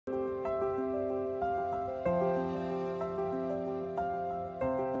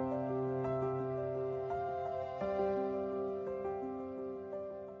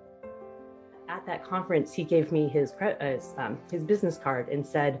at that conference, he gave me his business card and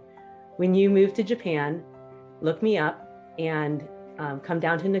said, when you move to Japan, look me up and come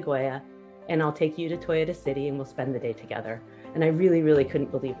down to Nagoya, and I'll take you to Toyota City and we'll spend the day together. And I really, really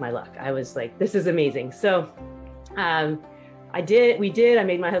couldn't believe my luck. I was like, this is amazing. So I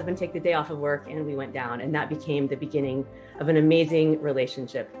made my husband take the day off of work and we went down, and that became the beginning of an amazing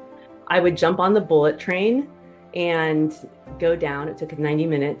relationship. I would jump on the bullet train and go down. It took 90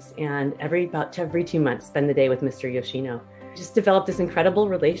 minutes, and every 2 months, spend the day with Mr. Yoshino. Just developed this incredible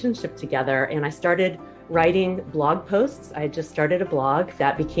relationship together. And I started writing blog posts. I had just started a blog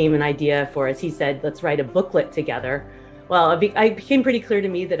that became an idea for, as he said, let's write a booklet together. Well, it became pretty clear to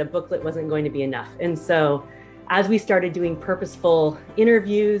me that a booklet wasn't going to be enough. And so as we started doing purposeful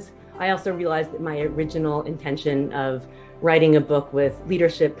interviews, I also realized that my original intention of writing a book with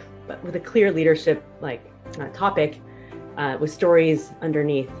leadership, but with a clear leadership topic, with stories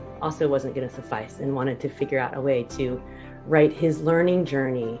underneath, also wasn't going to suffice, and wanted to figure out a way to write his learning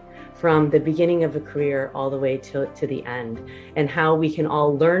journey from the beginning of a career all the way to the end, and how we can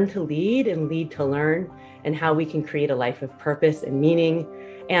all learn to lead and lead to learn, and how we can create a life of purpose and meaning,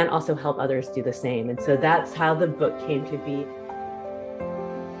 and also help others do the same. And so that's how the book came to be.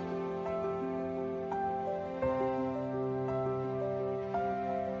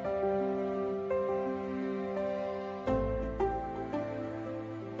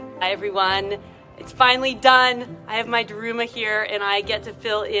 Hi, everyone. It's finally done. I have my Daruma here, and I get to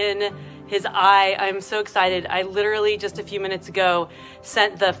fill in his eye. I'm so excited. I literally just a few minutes ago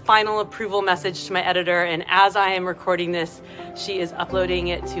sent the final approval message to my editor, and as I am recording this, she is uploading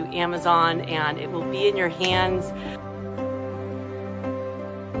it to Amazon, and it will be in your hands.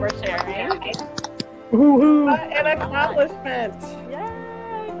 We're sharing. An accomplishment.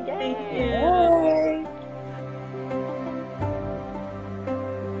 Yay! Thank you.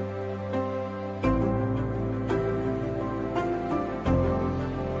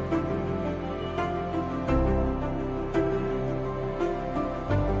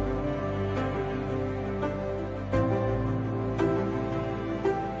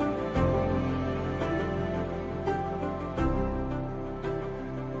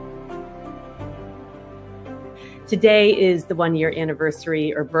 Today is the 1-year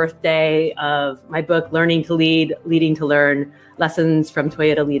anniversary or birthday of my book, Learning to Lead, Leading to Learn, Lessons from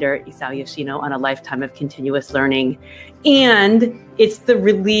Toyota Leader Isao Yoshino on a Lifetime of Continuous Learning. And it's the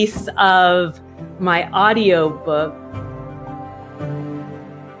release of my audio book.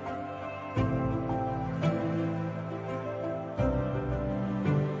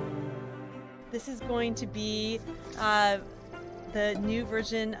 This is going to be the new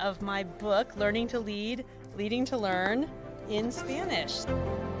version of my book, Learning to Lead, Leading to Learn, in Spanish.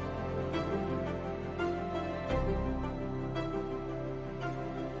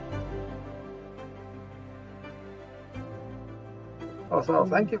 Also,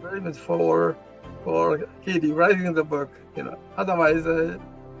 thank you very much for Katie writing the book. Otherwise,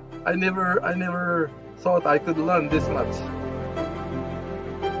 I never thought I could learn this much.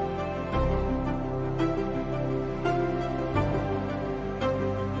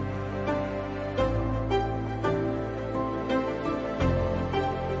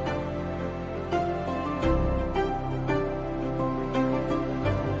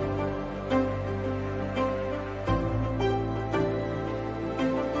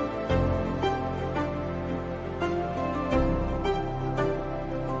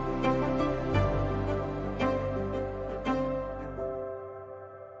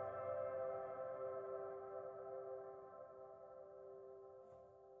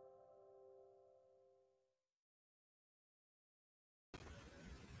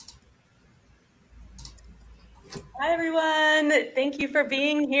 Hi, everyone. Thank you for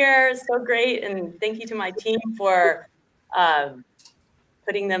being here. So great. And thank you to my team for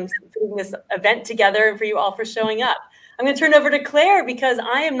putting this event together, and for you all for showing up. I'm going to turn over to Claire because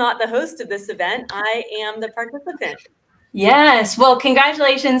I am not the host of this event. I am the participant. Yes. Well,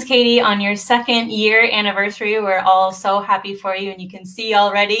 congratulations, Katie, on your 2nd year anniversary. We're all so happy for you. And you can see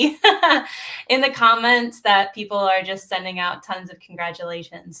already in the comments that people are just sending out tons of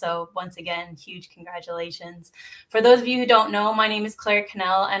congratulations. So once again, huge congratulations. For those of you who don't know, my name is Claire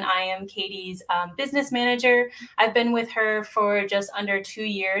Cannell, and I am Katie's business manager. I've been with her for just under 2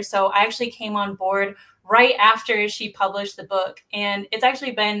 years. So I actually came on board right after she published the book. And it's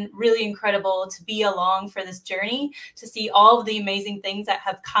actually been really incredible to be along for this journey, to see all of the amazing things that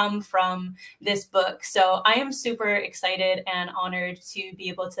have come from this book. So I am super excited and honored to be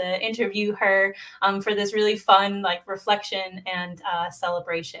able to interview her for this really fun reflection and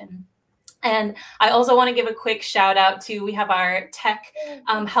celebration. And I also want to give a quick shout out to, we have our tech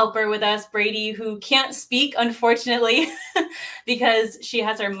helper with us, Brady, who can't speak, unfortunately, because she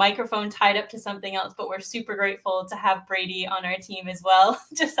has her microphone tied up to something else. But we're super grateful to have Brady on our team as well,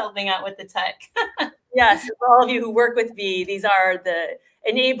 just helping out with the tech. Yes, for all of you who work with me, these are the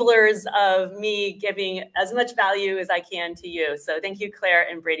enablers of me giving as much value as I can to you. So thank you, Claire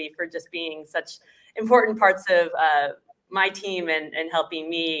and Brady, for just being such important parts of my team and helping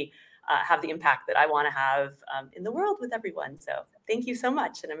me have the impact that I want to have in the world with everyone. So thank you so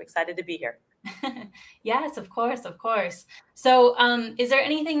much. And I'm excited to be here. Yes, of course, of course. So is there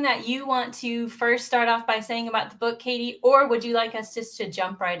anything that you want to first start off by saying about the book, Katie, or would you like us just to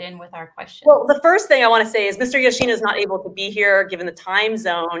jump right in with our questions? Well, the first thing I want to say is Mr. Yoshino is not able to be here given the time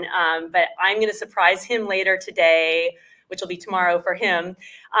zone, but I'm going to surprise him later today, which will be tomorrow for him,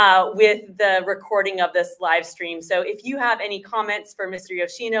 with the recording of this live stream. So if you have any comments for Mr.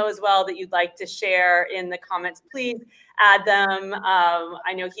 Yoshino as well that you'd like to share in the comments, please add them.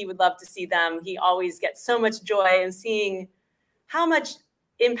 I know he would love to see them. He always gets so much joy in seeing how much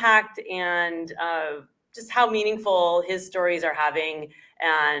impact and just how meaningful his stories are having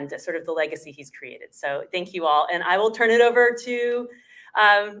and sort of the legacy he's created. So thank you all. And I will turn it over to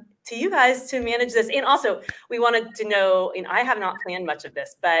you guys to manage this. And also, we wanted to know, and I have not planned much of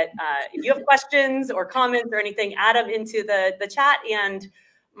this, but if you have questions or comments or anything, add them into the chat, and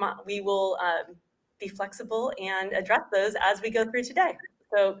we will be flexible and address those as we go through today.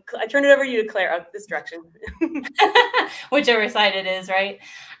 So I turn it over to you, Claire, this direction. Whichever side it is, right?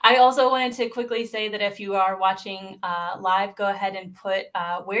 I also wanted to quickly say that if you are watching live, go ahead and put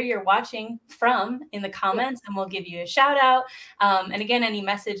where you're watching from in the comments, and we'll give you a shout out. And again, any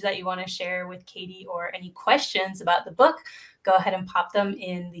message that you want to share with Katie or any questions about the book, go ahead and pop them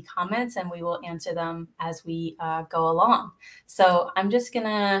in the comments and we will answer them as we go along. So I'm just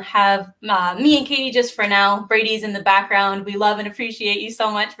gonna have me and Katie just for now. Brady's in the background. We love and appreciate you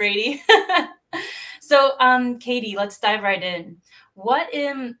so much, Brady. So Katie, let's dive right in. What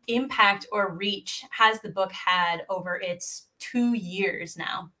impact or reach has the book had over its 2 years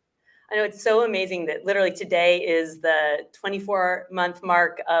now? I know it's so amazing that literally today is the 24-month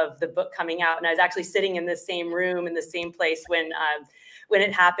mark of the book coming out. And I was actually sitting in the same room, in the same place when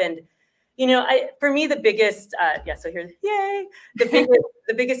it happened. You know, for me, the biggest, so here's, yay!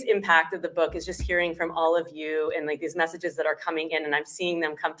 The biggest impact of the book is just hearing from all of you and like these messages that are coming in, and I'm seeing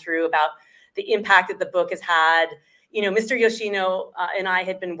them come through about the impact that the book has had. You know, Mr. Yoshino and I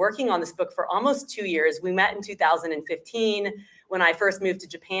had been working on this book for almost 2 years. We met in 2015 when I first moved to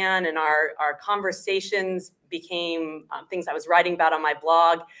Japan, and our conversations became things I was writing about on my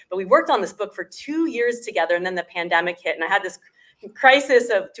blog. But we worked on this book for 2 years together, and then the pandemic hit, and I had this crisis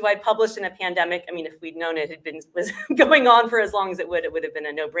of, do I publish in a pandemic? I mean, if we'd known it was going on for as long as it would have been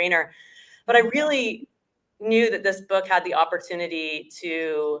a no-brainer. But I really knew that this book had the opportunity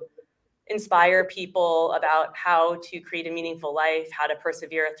to inspire people about how to create a meaningful life, how to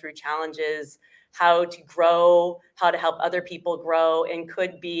persevere through challenges, how to grow, how to help other people grow, and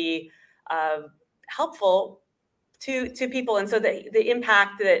could be helpful to people. And so the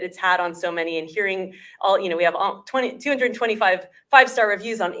impact that it's had on so many, and hearing all, you know, we have 225 5-star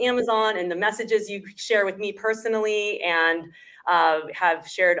reviews on Amazon, and the messages you share with me personally and have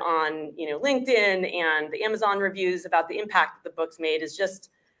shared on, you know, LinkedIn, and the Amazon reviews about the impact that the book's made is just,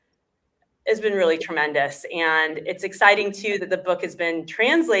 has been really tremendous. And it's exciting too that the book has been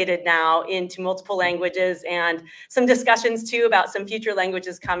translated now into multiple languages, and some discussions too about some future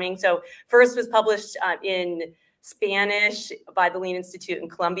languages coming. So first was published in Spanish by the Lean Institute in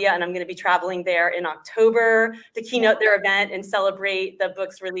Colombia, and I'm going to be traveling there in October to keynote their event and celebrate the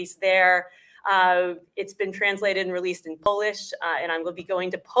book's release there. It's been translated and released in Polish, and I'm going to be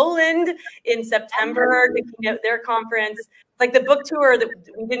going to Poland in September to keynote their conference. Like the book tour that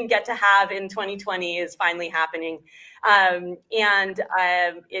we didn't get to have in 2020 is finally happening.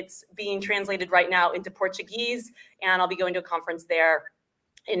 It's being translated right now into Portuguese, and I'll be going to a conference there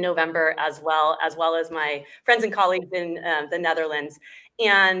in November as well as my friends and colleagues in the Netherlands.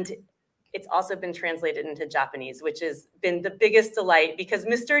 And it's also been translated into Japanese, which has been the biggest delight, because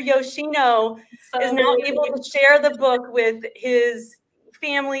Mr. Yoshino is now able to share the book with his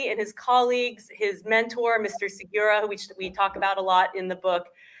family and his colleagues, his mentor, Mr. Segura, which we talk about a lot in the book.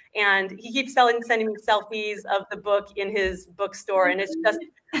 And he keeps sending me selfies of the book in his bookstore. And it's just,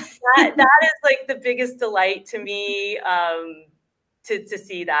 that is like the biggest delight to me, to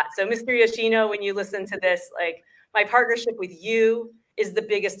see that. So Mr. Yoshino, when you listen to this, like, my partnership with you is the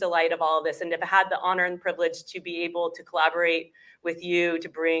biggest delight of all of this. And if I had the honor and privilege to be able to collaborate with you to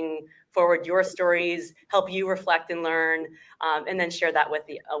bring forward your stories, help you reflect and learn, and then share that with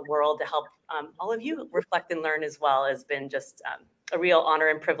the world to help all of you reflect and learn as well has been just a real honor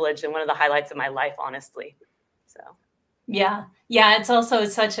and privilege and one of the highlights of my life, honestly. So. Yeah. Yeah. It's also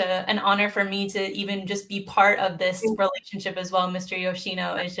such an honor for me to even just be part of this relationship as well. Mr.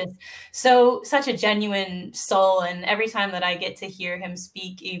 Yoshino is just such a genuine soul. And every time that I get to hear him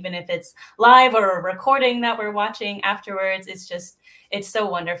speak, even if it's live or a recording that we're watching afterwards, it's so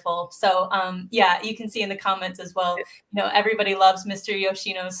wonderful. So yeah, you can see in the comments as well, everybody loves Mr.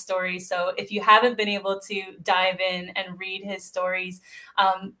 Yoshino's stories. So if you haven't been able to dive in and read his stories,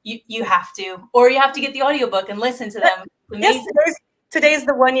 you have to, or you have to get the audiobook and listen to them. Yes, today's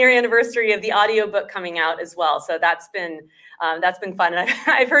the 1-year anniversary of the audiobook coming out as well. So that's been fun. And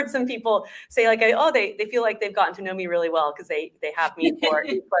I've heard some people say like, oh, they feel like they've gotten to know me really well because they have me for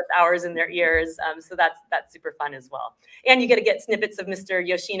 8+ hours in their ears. So that's super fun as well. And you get to get snippets of Mr.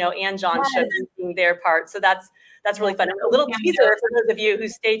 Yoshino and John Shook doing their part. So that's really fun. And a little teaser for those of you who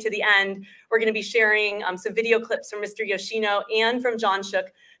stay to the end. We're going to be sharing some video clips from Mr. Yoshino and from John Shook,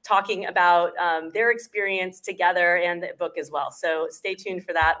 talking about their experience together and the book as well. So stay tuned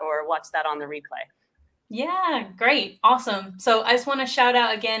for that or watch that on the replay. Yeah, great. Awesome. So I just want to shout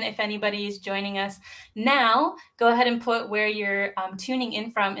out again, if anybody's joining us now, go ahead and put where you're tuning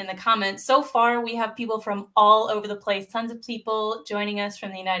in from in the comments. So far, we have people from all over the place, tons of people joining us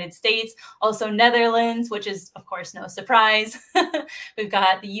from the United States, also Netherlands, which is, of course, no surprise. We've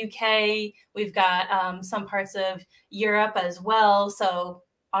got the UK, we've got some parts of Europe as well. So,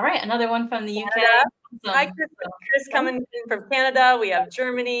 all right, another one from the UK. Hi, Chris coming in from Canada. We have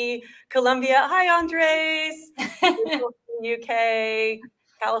Germany, Colombia. Hi, Andres. UK,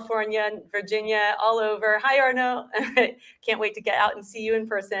 California, Virginia, all over. Hi, Arno. Can't wait to get out and see you in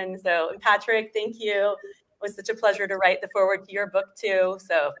person. So, Patrick, thank you. It was such a pleasure to write the foreword to your book, too.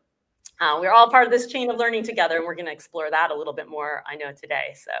 So, we're all part of this chain of learning together, and we're going to explore that a little bit more, I know,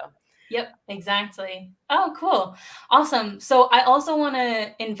 today. So. Yep, exactly. Oh, cool. Awesome. So I also want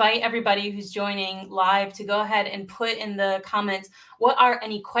to invite everybody who's joining live to go ahead and put in the comments, what are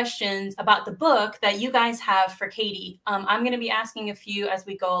any questions about the book that you guys have for Katie? I'm going to be asking a few as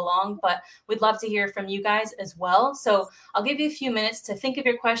we go along, but we'd love to hear from you guys as well. So I'll give you a few minutes to think of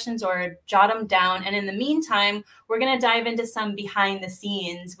your questions or jot them down. And in the meantime, we're going to dive into some behind the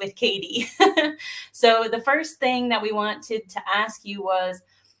scenes with Katie. So the first thing that we wanted to ask you was,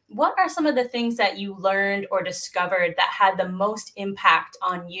 what are some of the things that you learned or discovered that had the most impact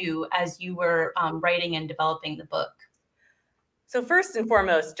on you as you were writing and developing the book? So first and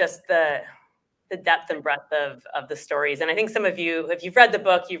foremost, just the depth and breadth of the stories. And I think some of you, if you've read the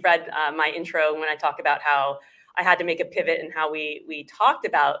book, you've read my intro when I talk about how I had to make a pivot and how we talked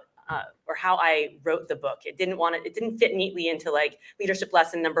about or how I wrote the book. It didn't fit neatly into like leadership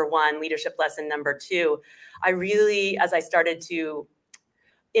lesson number 1, leadership lesson number 2. I really, as I started to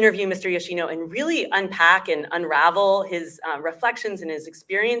interview Mr. Yoshino and really unpack and unravel his reflections and his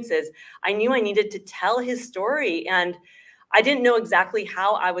experiences, I knew I needed to tell his story. And I didn't know exactly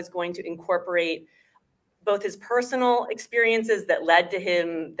how I was going to incorporate both his personal experiences that led to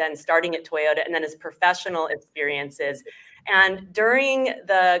him then starting at Toyota and then his professional experiences. And during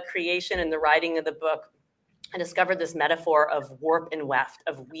the creation and the writing of the book, I discovered this metaphor of warp and weft,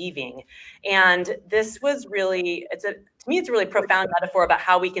 of weaving. And this was really, to me, it's a really profound metaphor about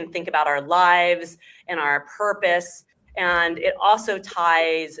how we can think about our lives and our purpose. And it also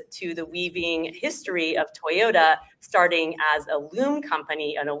ties to the weaving history of Toyota, starting as a loom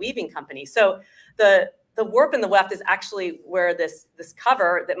company and a weaving company. So the warp and the weft is actually where this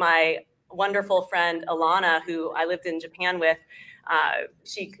cover that my wonderful friend Alana, who I lived in Japan with,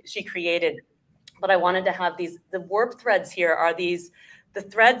 she created. But I wanted to have the warp threads here are the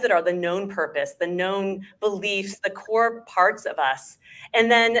threads that are the known purpose, the known beliefs, the core parts of us.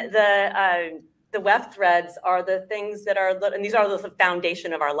 And then the weft threads are the things that are, and these are the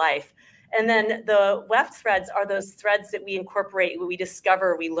foundation of our life. And then the weft threads are those threads that we incorporate, we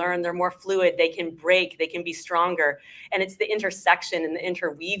discover, we learn, they're more fluid, they can break, they can be stronger. And it's the intersection and the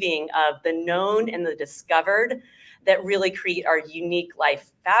interweaving of the known and the discovered that really create our unique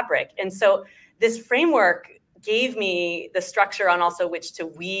life fabric. And so this framework gave me the structure on also which to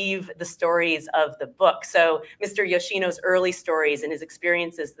weave the stories of the book. So Mr. Yoshino's early stories and his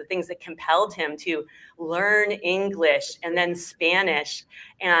experiences, the things that compelled him to learn English and then Spanish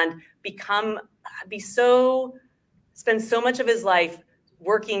and spend so much of his life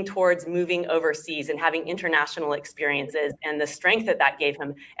working towards moving overseas and having international experiences and the strength that gave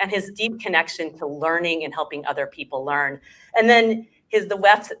him and his deep connection to learning and helping other people learn. And then the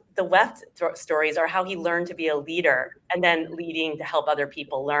WEF stories are how he learned to be a leader and then leading to help other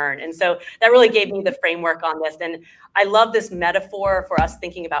people learn. And so that really gave me the framework on this. And I love this metaphor for us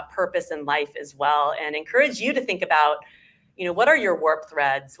thinking about purpose in life as well, and encourage you to think about, what are your warp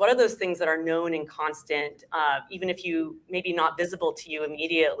threads? What are those things that are known and constant, even if you maybe not visible to you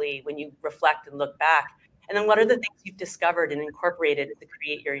immediately when you reflect and look back? And then what are the things you've discovered and incorporated to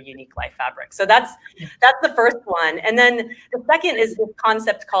create your unique life fabric? So that's the first one. And then the second is this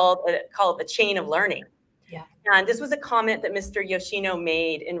concept called the chain of learning. Yeah. And this was a comment that Mr. Yoshino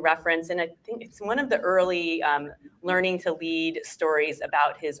made in reference, and I think it's one of the early learning to lead stories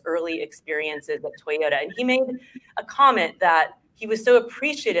about his early experiences at Toyota. And he made a comment that he was so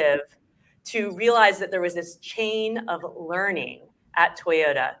appreciative to realize that there was this chain of learning at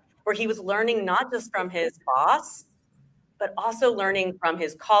Toyota, where he was learning not just from his boss, but also learning from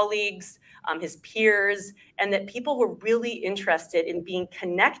his colleagues, his peers, and that people were really interested in being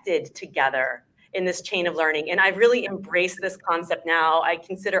connected together in this chain of learning. And I've really embraced this concept now. I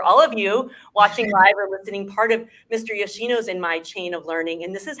consider all of you watching live or listening part of Mr. Yoshino's in my chain of learning.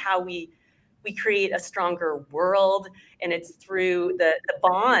 And this is how we create a stronger world. And it's through the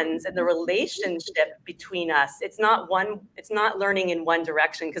bonds and the relationship between us. It's not learning in one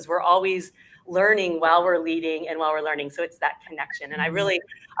direction, because we're always learning while we're leading and while we're learning. So it's that connection. And I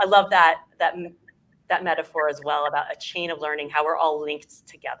love that metaphor as well, about a chain of learning, how we're all linked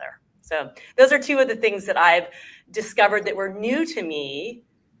together. So those are two of the things that I've discovered that were new to me,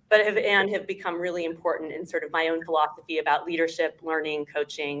 but have become really important in sort of my own philosophy about leadership, learning,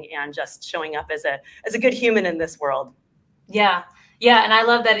 coaching, and just showing up as a good human in this world. Yeah. Yeah. And I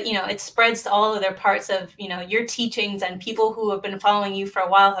love that, it spreads to all of their parts of, your teachings, and people who have been following you for a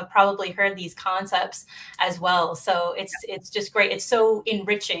while have probably heard these concepts as well. So it's just great. It's so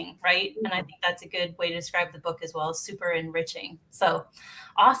enriching, right? And I think that's a good way to describe the book as well. Super enriching. So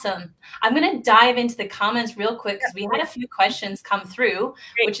awesome. I'm going to dive into the comments real quick, because we had a few questions come through,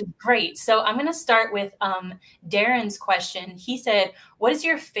 which is great. So I'm going to start with Darren's question. He said, what is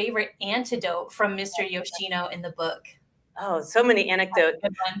your favorite antidote from Mr. Yoshino in the book? Oh, so many anecdotes.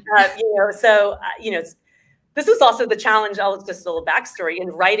 This was also the challenge. Just a little backstory in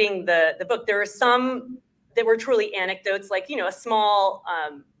writing the book. There were some that were truly anecdotes, like, a small,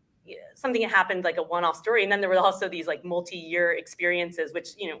 something that happened, like a one-off story. And then there were also these like multi-year experiences, which,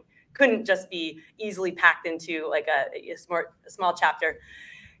 couldn't just be easily packed into like a small chapter,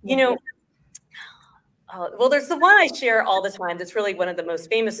 well, there's the one I share all the time. That's really one of the most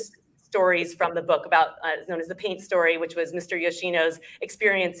famous stories from the book, about known as the paint story, which was Mr. Yoshino's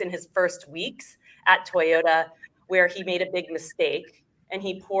experience in his first weeks at Toyota, where he made a big mistake and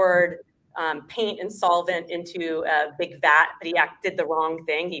he poured paint and solvent into a big vat, but he did the wrong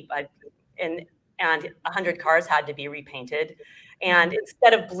thing. And 100 cars had to be repainted. And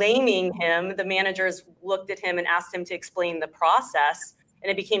instead of blaming him, the managers looked at him and asked him to explain the process. And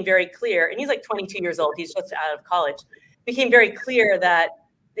it became very clear, and he's like 22 years old, he's just out of college. It became very clear that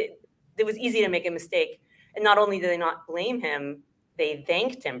it was easy to make a mistake. And not only did they not blame him, they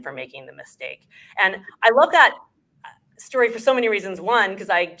thanked him for making the mistake. And I love that story for so many reasons. One,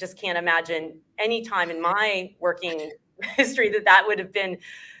 because I just can't imagine any time in my working history that would have been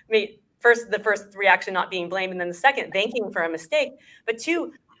made. The first reaction, not being blamed, and then the second, thanking for a mistake. But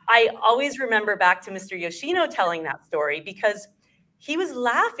two, I always remember back to Mr. Yoshino telling that story, because he was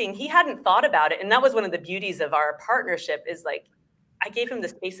laughing. He hadn't thought about it. And that was one of the beauties of our partnership, is like, I gave him the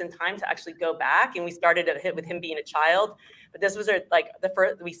space and time to actually go back, and we started with him being a child. But this was the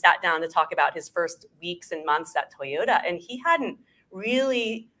first, we sat down to talk about his first weeks and months at Toyota, and he hadn't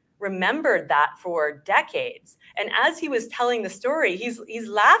really remembered that for decades. And as he was telling the story, he's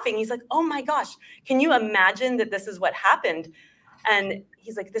laughing. He's like, oh my gosh, can you imagine that this is what happened? And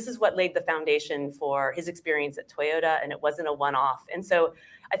he's like, this is what laid the foundation for his experience at Toyota, and it wasn't a one-off. And so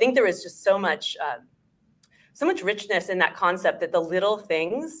I think there was just so much richness in that concept, that the little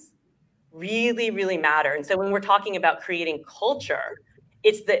things really, really matter. And so when we're talking about creating culture,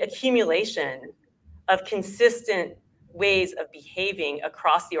 it's the accumulation of consistent ways of behaving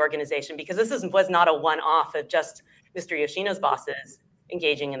across the organization, because this was not a one-off of just Mr. Yoshino's bosses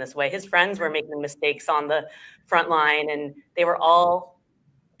engaging in this way. His friends were making mistakes on the front line, and they were all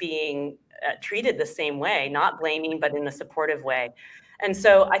being treated the same way, not blaming, but in a supportive way. And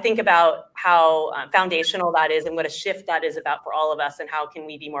so I think about how foundational that is, and what a shift that is about for all of us, and how can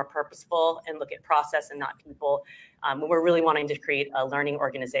we be more purposeful and look at process and not people when we're really wanting to create a learning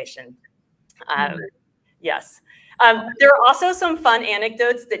organization. Yes. There are also some fun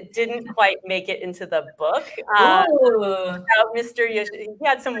anecdotes that didn't quite make it into the book about Mr. He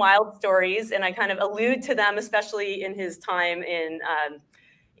had some wild stories, and I kind of allude to them, especially in his time in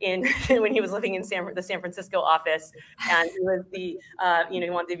when he was living in the San Francisco office, and he was the he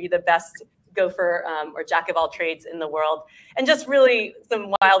wanted to be the best gopher or jack of all trades in the world, and just really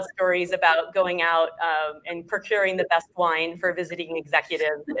some wild stories about going out and procuring the best wine for visiting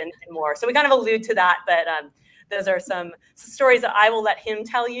executives and more. So we kind of allude to that, but those are some stories that I will let him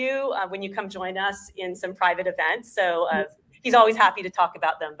tell you when you come join us in some private events. So he's always happy to talk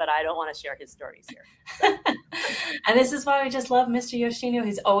about them, but I don't want to share his stories here. So. And this is why we just love Mr. Yoshino.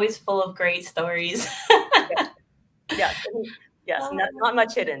 He's always full of great stories. Yes, not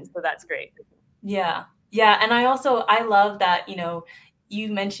much hidden, so that's great. Yeah, and I love that, you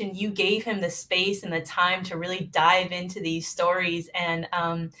mentioned you gave him the space and the time to really dive into these stories, and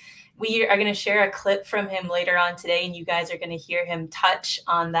we are going to share a clip from him later on today, and you guys are going to hear him touch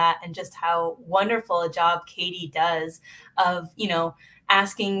on that and just how wonderful a job Katie does of,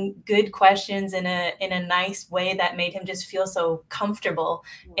 asking good questions in a nice way that made him just feel so comfortable.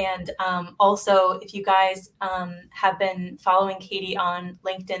 And also, if you guys have been following Katie on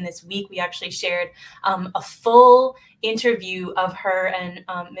LinkedIn this week, we actually shared a full interview of her and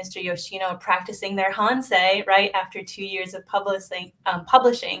Mr. Yoshino practicing their Hansei right after 2 years of publishing.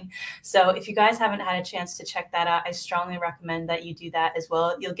 So if you guys haven't had a chance to check that out, I strongly recommend that you do that as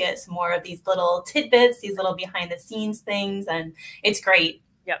well. You'll get some more of these little tidbits, these little behind the scenes things, and it's great.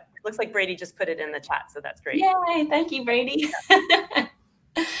 Yep. Looks like Brady just put it in the chat, so that's great. Yay, thank you, Brady.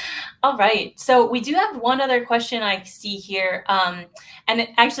 All right, so we do have one other question I see here. And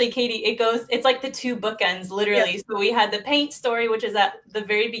actually, Katie, it's like the two bookends, literally. Yeah. So we had the paint story, which is at the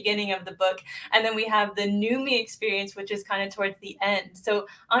very beginning of the book. And then we have the NUMMI experience, which is kind of towards the end. So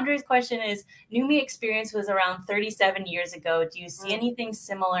Andre's question is, NUMMI experience was around 37 years ago. Do you see anything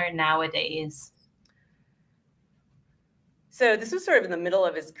similar nowadays? So this was sort of in the middle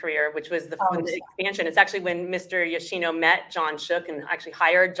of his career, which was the expansion. It's actually when Mr. Yoshino met John Shook and actually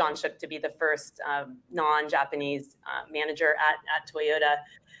hired John Shook to be the first non-Japanese manager at Toyota.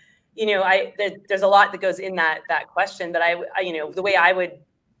 There's a lot that goes in that question, but the way I would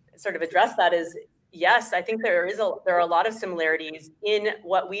sort of address that is, yes, I think there are a lot of similarities in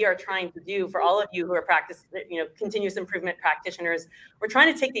what we are trying to do for all of you who are continuous improvement practitioners. We're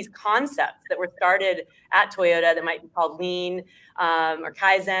trying to take these concepts that were started at Toyota that might be called Lean or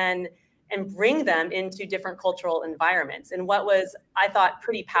Kaizen and bring them into different cultural environments. And what was, I thought,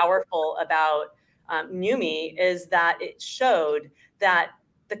 pretty powerful about NUMMI is that it showed that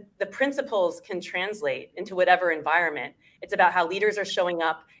the principles can translate into whatever environment. It's about how leaders are showing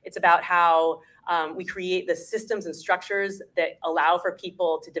up. It's about how we create the systems and structures that allow for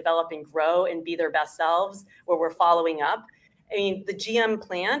people to develop and grow and be their best selves, where we're following up. I mean, the GM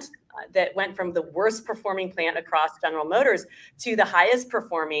plant that went from the worst performing plant across General Motors to the highest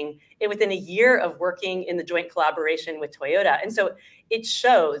performing within a year of working in the joint collaboration with Toyota. And so it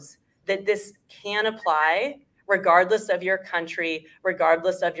shows that this can apply regardless of your country,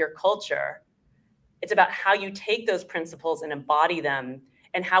 regardless of your culture. It's about how you take those principles and embody them,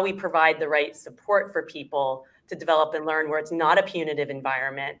 and how we provide the right support for people to develop and learn where it's not a punitive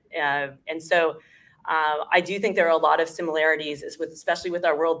environment. And so I do think there are a lot of similarities, especially with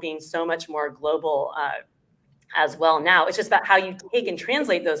our world being so much more global as well now. It's just about how you take and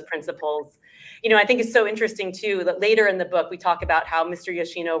translate those principles. I think it's so interesting too, that later in the book, we talk about how Mr.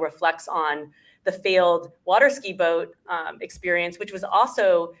 Yoshino reflects on the failed water ski boat experience, which was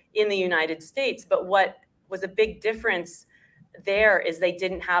also in the United States. But what was a big difference there is they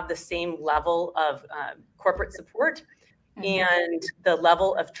didn't have the same level of corporate support and the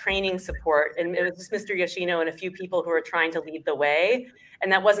level of training support. And it was just Mr. Yoshino and a few people who were trying to lead the way.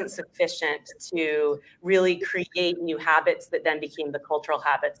 And that wasn't sufficient to really create new habits that then became the cultural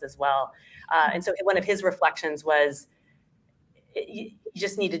habits as well. And so one of his reflections was, you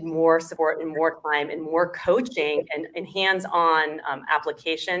just needed more support and more time and more coaching and hands-on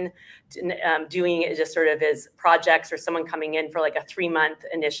application, doing it just sort of as projects or someone coming in for like a 3-month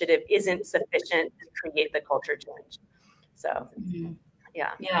initiative isn't sufficient to create the culture change. So,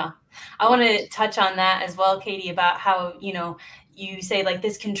 yeah. I want to touch on that as well, Katie, about how, you say like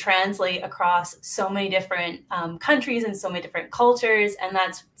this can translate across so many different countries and so many different cultures. And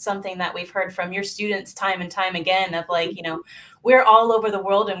that's something that we've heard from your students time and time again of like, we're all over the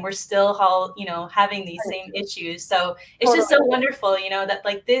world and we're still all, having these same issues. So it's just so wonderful, that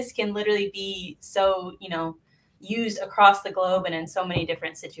like this can literally be so, used across the globe and in so many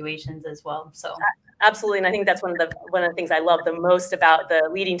different situations as well. So absolutely. And I think that's one of the things I love the most about the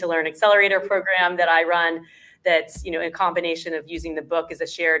Leading to Learn Accelerator program that I run, that's, you know, a combination of using the book as a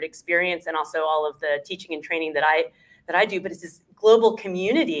shared experience and also all of the teaching and training that I do. But it's this global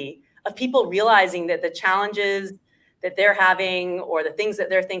community of people realizing that the challenges that they're having or the things that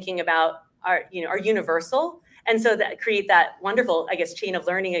they're thinking about are, you know, are universal. And so that create that wonderful, I guess, chain of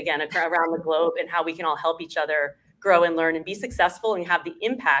learning again around the globe, and how we can all help each other grow and learn and be successful and have the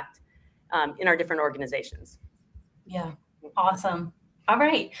impact in our different organizations. Yeah, awesome. All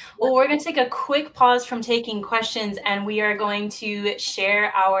right. Well, we're going to take a quick pause from taking questions, and we are going to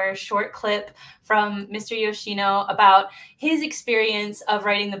share our short clip from Mr. Yoshino about his experience of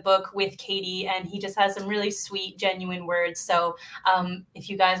writing the book with Katie. And he just has some really sweet, genuine words. So if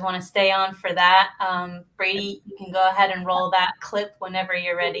you guys want to stay on for that, Brady, you can go ahead and roll that clip whenever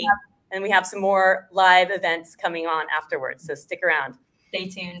you're ready. And we have some more live events coming on afterwards. So stick around. Stay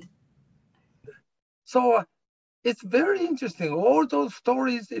tuned. So it's very interesting. All those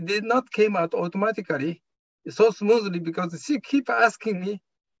stories did not came out automatically, so smoothly, because she keep asking me,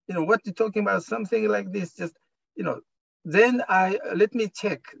 you know, what you talking about, something like this, just, you know, then let me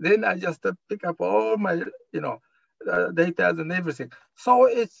check. Then I just pick up all my, you know, data and everything. So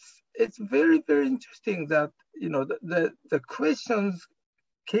it's very, very interesting that, you know, the questions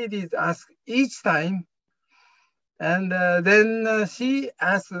Katie asks each time. And then she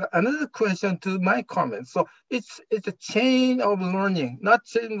asks another question to my comments. So it's a chain of learning, not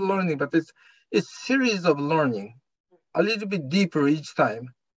chain of learning, but it's series of learning, a little bit deeper each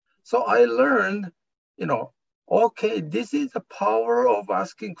time. So I learned, you know, okay, this is the power of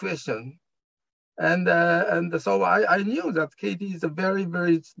asking questions. And so I knew that Katie is a very,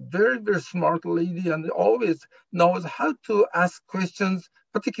 very, very, very smart lady and always knows how to ask questions,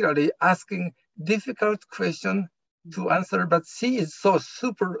 particularly asking difficult questions to answer, but she is so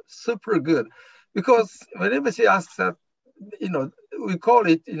super good, because whenever she asks that, you know, we call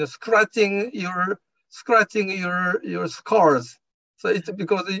it, you know, scratching your scars. So it's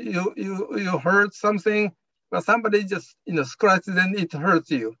because you hurt something, but somebody just, you know, scratches, then it hurts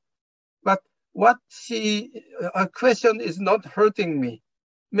you. But what a question is not hurting me,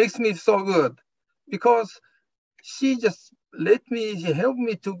 makes me so good, because she just help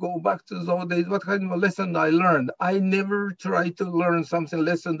me to go back to those days, what kind of a lesson I learned. I never try to learn something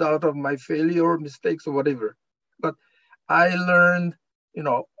lesson out of my failure or mistakes or whatever. But I learned, you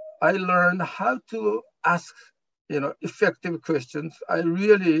know, how to ask, you know, effective questions. I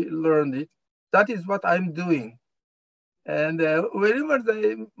really learned it. That is what I'm doing. And whenever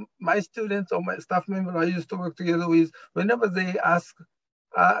my students or my staff member I used to work together with, whenever they ask,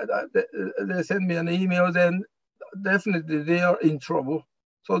 they send me an email, then definitely they are in trouble.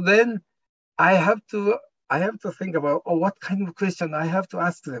 So then I have to think about, oh, what kind of question I have to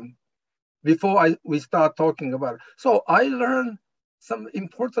ask them before we start talking about it. So I learned some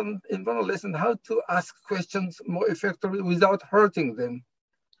important lesson how to ask questions more effectively without hurting them.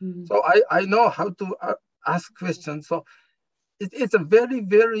 Mm-hmm. So I know how to ask questions. So it's a very,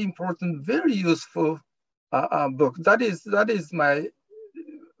 very important, very useful book. That is my,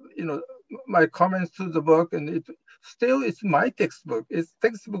 you know, my comments to the book, and it's my textbook. It's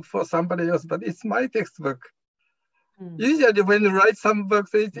textbook for somebody else, but it's my textbook. Usually when you write some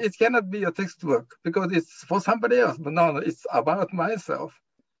books, it cannot be a textbook because it's for somebody else, but no, it's about myself.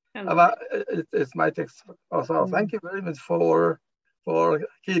 It's my textbook. Also, thank you very much for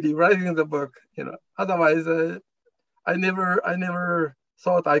Katie writing the book. You know, otherwise I never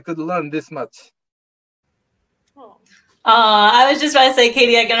thought I could learn this much. I was just about to say,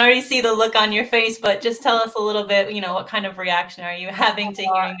 Katie, I can already see the look on your face, but just tell us a little bit, you know, what kind of reaction are you having to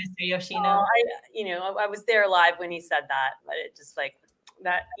hearing Mr. Yoshino? I was there live when he said that, but it just like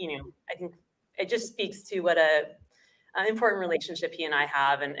that, you know, I think it just speaks to what an important relationship he and I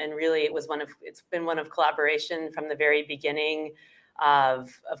have. And really it's been one of collaboration from the very beginning,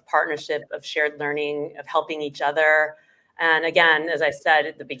 of partnership, of shared learning, of helping each other. And again, as I said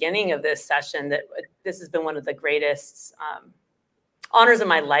at the beginning of this session, that this has been one of the greatest honors of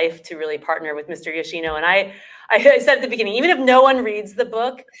my life to really partner with Mr. Yoshino. And I said at the beginning, even if no one reads the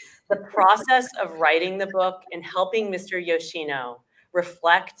book, the process of writing the book and helping Mr. Yoshino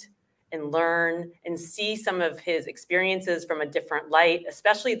reflect and learn and see some of his experiences from a different light,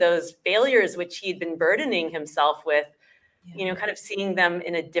 especially those failures which he'd been burdening himself with, you know, kind of seeing them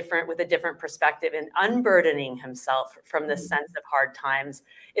with a different perspective and unburdening himself from this sense of hard times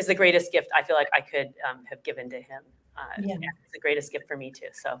is the greatest gift I feel like I could have given to him. It's the greatest gift for me too.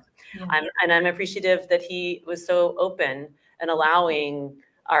 So I'm appreciative that he was so open and allowing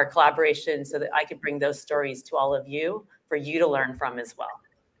our collaboration so that I could bring those stories to all of you for you to learn from as well.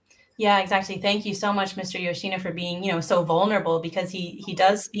 Yeah, exactly. Thank you so much, Mr. Yoshino, for being, so vulnerable, because he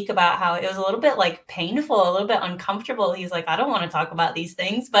does speak about how it was a little bit like painful, a little bit uncomfortable. He's like, I don't want to talk about these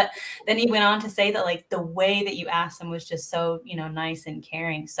things. But then he went on to say that like the way that you asked him was just so, nice and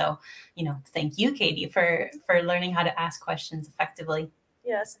caring. So, thank you, Katie, for learning how to ask questions effectively.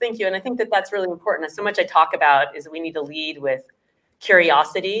 Yes, thank you. And I think that that's really important. So much I talk about is we need to lead with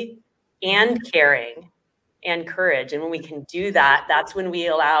curiosity and caring and courage. And when we can do that, that's when we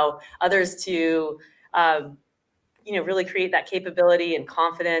allow others to, really create that capability and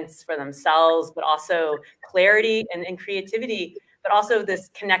confidence for themselves, but also clarity and creativity, but also this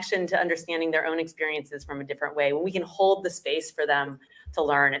connection to understanding their own experiences from a different way. When we can hold the space for them to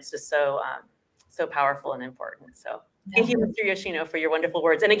learn, it's just so powerful and important. So thank you, Mr. Yoshino, for your wonderful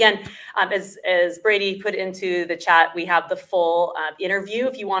words. And again, as Brady put into the chat, we have the full interview.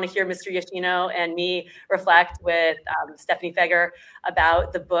 If you want to hear Mr. Yoshino and me reflect with Stephanie Feger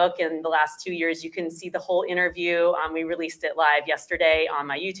about the book in the last 2 years, you can see the whole interview. We released it live yesterday on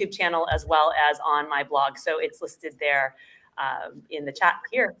my YouTube channel as well as on my blog. So it's listed there in the chat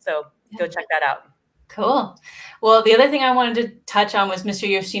here. So go check that out. Cool. Well, the other thing I wanted to touch on was Mr.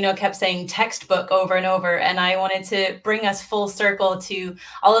 Yoshino kept saying textbook over and over, and I wanted to bring us full circle to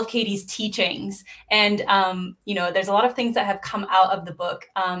all of Katie's teachings. And, there's a lot of things that have come out of the book,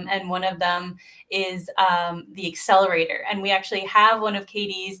 and one of them is the accelerator. And we actually have one of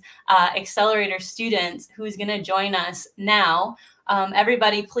Katie's accelerator students who's going to join us now.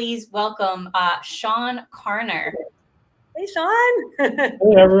 Everybody, please welcome Sean Carner. Hey, Sean. Hey,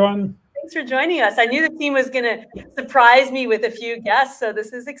 everyone. Thanks for joining us. I knew the team was going to surprise me with a few guests, so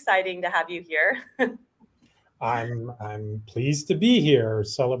this is exciting to have you here. I'm pleased to be here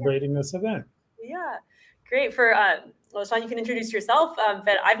celebrating this event. Yeah, great. Well, Sean, you can introduce yourself,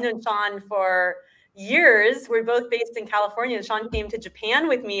 but I've known Sean for years. We're both based in California. Sean came to Japan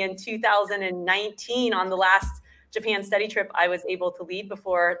with me in 2019 on the last Japan study trip I was able to lead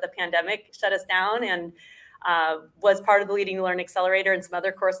before the pandemic shut us down, and was part of the Leading to Learn Accelerator and some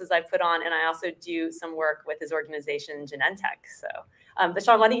other courses I put on. And I also do some work with his organization, Genentech. So, but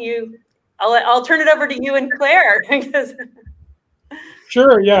Sean, why don't I'll turn it over to you and Claire.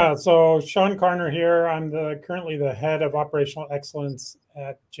 Sure, yeah. So Sean Carner here. I'm currently the head of operational excellence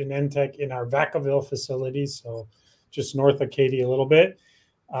at Genentech in our Vacaville facility, so just north of Katie a little bit.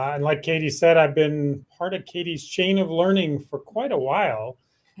 And like Katie said, I've been part of Katie's chain of learning for quite a while.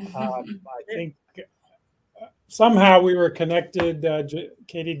 I think somehow we were connected.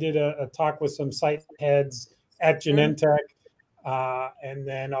 Katie did a talk with some site heads at Genentech, and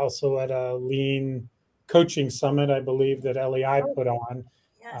then also at a lean coaching summit, I believe, that LEI put on.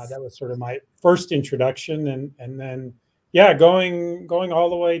 Yes. That was sort of my first introduction. And then, yeah, going all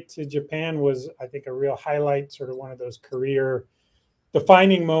the way to Japan was, I think, a real highlight, sort of one of those career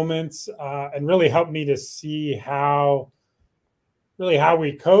defining moments, and really helped me to see how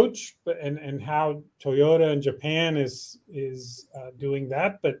we coach, and how Toyota in Japan is doing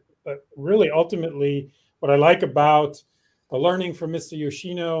that. But really, ultimately, what I like about the learning from Mr.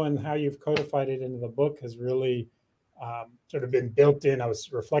 Yoshino and how you've codified it into the book has really sort of been built in. I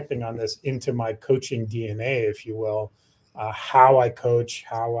was reflecting on this into my coaching DNA, if you will, how I coach,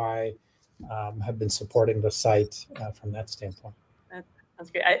 how I have been supporting the site from that standpoint. That's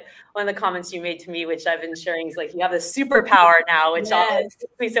great. One of the comments you made to me, which I've been sharing, is like, you have this superpower now, which always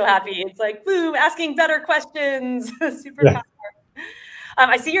makes me so happy. It's like, boom, asking better questions, superpower. Yeah.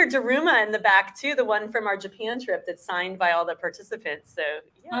 I see your Daruma in the back too, the one from our Japan trip that's signed by all the participants. So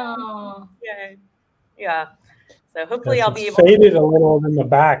yeah. So hopefully I'll be able faded a little in the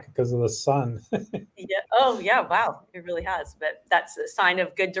back because of the sun. Yeah. Oh yeah. Wow. It really has. But that's a sign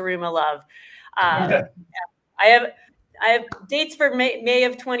of good Daruma love. Yeah. I have dates for May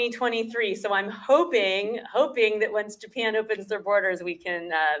of 2023. So I'm hoping that once Japan opens their borders, we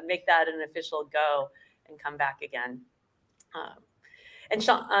can make that an official go and come back again. And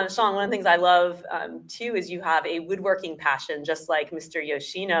Sean, one of the things I love too is you have a woodworking passion, just like Mr.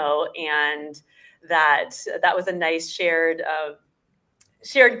 Yoshino, and that was a nice shared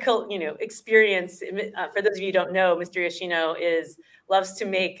experience. For those of you who don't know, Mr. Yoshino loves to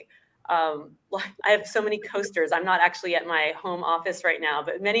make. I have so many coasters. I'm not actually at my home office right now,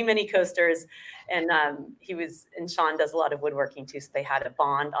 but many coasters. And Sean does a lot of woodworking too. So they had a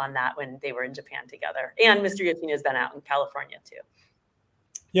bond on that when they were in Japan together. And Mr. Yoshino has been out in California too.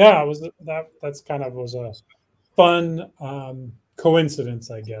 Yeah, that's kind of was a fun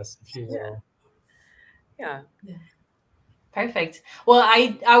coincidence, I guess, if you will. Yeah. Perfect. Well,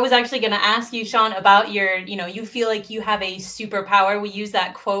 I was actually going to ask you, Sean, about your, you feel like you have a superpower. We use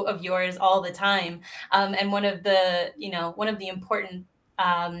that quote of yours all the time. And one of the important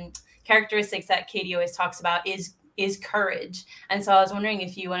characteristics that Katie always talks about is courage. And so I was wondering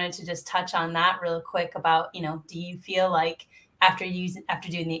if you wanted to just touch on that real quick about, you know, do you feel like after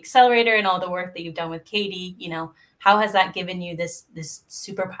doing the accelerator and all the work that you've done with Katie, you know, how has that given you this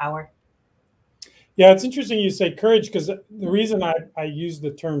superpower? Yeah, it's interesting you say courage, because the reason I use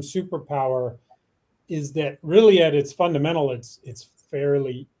the term superpower is that really at its fundamental, it's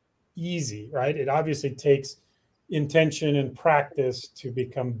fairly easy, right? It obviously takes intention and practice to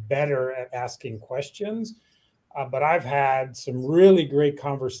become better at asking questions. But I've had some really great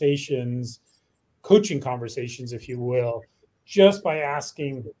conversations, coaching conversations, if you will, just by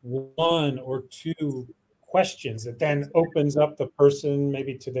asking one or two questions that then opens up the person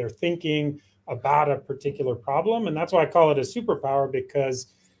maybe to their thinking about a particular problem. And that's why I call it a superpower, because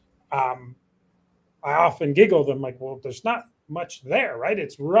I often giggle them like, well, there's not much there, right?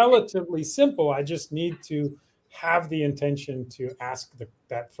 It's relatively simple. I just need to have the intention to ask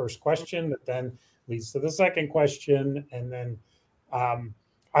that first question that then leads to the second question. And then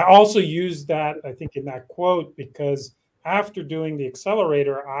I also use that, I think, in that quote, because after doing the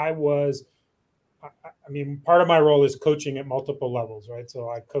accelerator, I mean, part of my role is coaching at multiple levels, right? So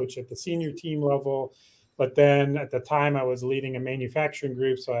I coach at the senior team level, but then at the time I was leading a manufacturing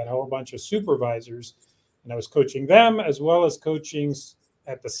group. So I had a whole bunch of supervisors, and I was coaching them as well as coaching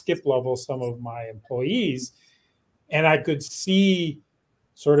at the skip level some of my employees. And I could see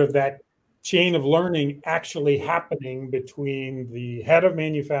sort of that chain of learning actually happening between the head of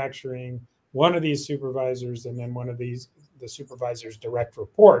manufacturing, one of these supervisors, and then one of the supervisor's direct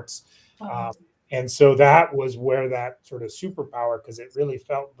reports. And so that was where that sort of superpower, because it really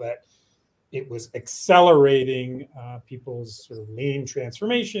felt that it was accelerating people's sort of lean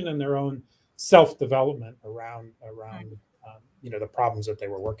transformation and their own self-development around you know, the problems that they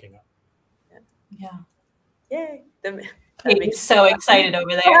were working on. Yeah. Yay. Katie's so excited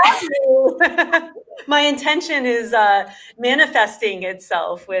over there. My intention is manifesting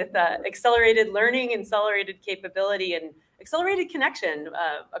itself with accelerated learning, accelerated capability, and accelerated connection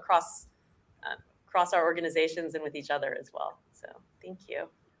across our organizations and with each other as well. So thank you.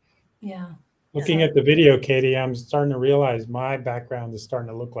 Yeah. Looking at the video, Katie, I'm starting to realize my background is starting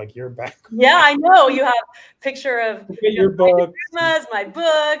to look like your background. Yeah, I know. You have a picture of your books, my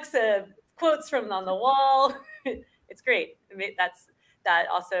books, quotes from on the wall. It's great. I mean, that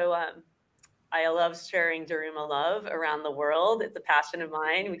also, I love sharing Daruma love around the world. It's a passion of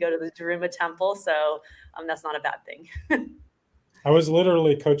mine. We go to the Daruma temple, so that's not a bad thing. I was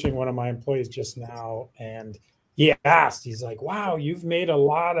literally coaching one of my employees just now, and he asked, he's like, wow, you've made a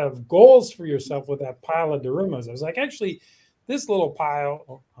lot of goals for yourself with that pile of Darumas. I was like, actually, this little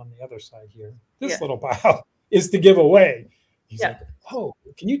pile on the other side here, this little pile is to give away. He's like, oh,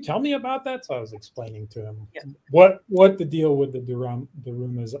 can you tell me about that? So I was explaining to him what the deal with the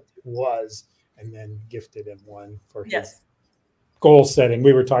Darumas was, and then gifted him one for his goal setting.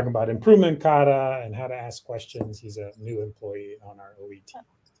 We were talking about improvement kata and how to ask questions. He's a new employee on our OE team.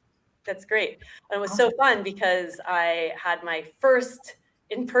 That's great. And it was so fun because I had my first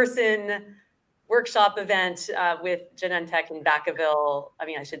in-person workshop event with Genentech in Vacaville. I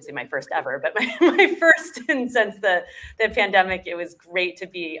mean, I shouldn't say my first ever, but my first since the pandemic. It was great to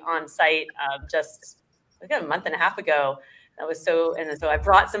be on site just a month and a half ago. That was so I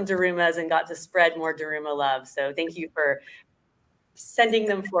brought some Darumas and got to spread more Daruma love. So thank you for sending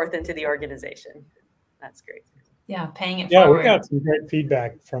them forth into the organization. That's great. Yeah, paying it forward. We got some great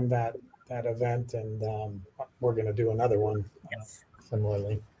feedback from that event, and we're going to do another one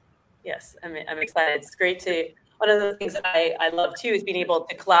similarly. Yes, I'm excited. It's great to, one of the things I love too is being able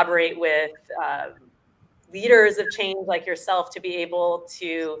to collaborate with leaders of change like yourself to be able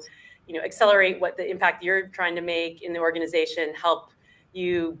to, accelerate what the impact you're trying to make in the organization, help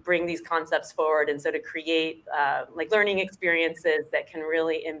you bring these concepts forward. And so to create like learning experiences that can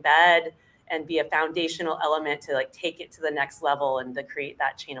really embed and be a foundational element to take it to the next level and to create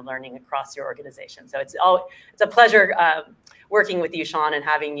that chain of learning across your organization. So it's a pleasure working with you, Sean, and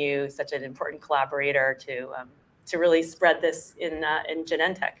having you such an important collaborator to really spread this in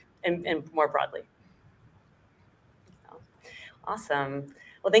Genentech and more broadly. So, awesome.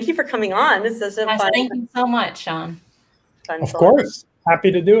 Well, thank you for coming on. This is a fun. Thank you so much, Sean. Of course,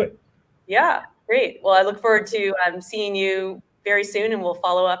 happy to do it. Yeah, great. Well, I look forward to seeing you very soon, and we'll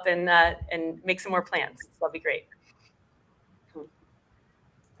follow up and make some more plans. So that'll be great. All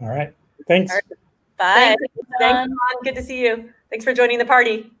right. Thanks. All right. Bye. Thanks, Sean. Good to see you. Thanks for joining the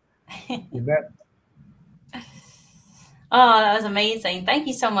party. You bet. Oh, that was amazing. Thank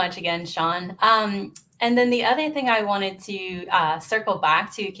you so much again, Sean. And then the other thing I wanted to circle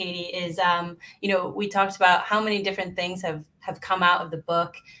back to, Katie, is, we talked about how many different things have come out of the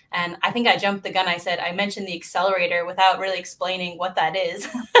book. And I think I jumped the gun. I mentioned the accelerator without really explaining what that is.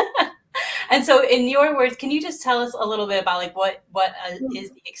 And so in your words, can you just tell us a little bit about like what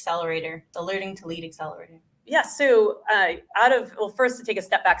is the accelerator, the Learning to Lead Accelerator? Yeah, so first to take a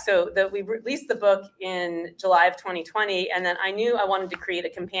step back, so we released the book in July of 2020, and then I knew I wanted to create a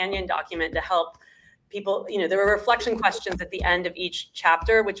companion document to help people, there were reflection questions at the end of each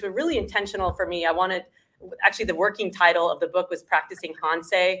chapter, which were really intentional for me. Actually, the working title of the book was Practicing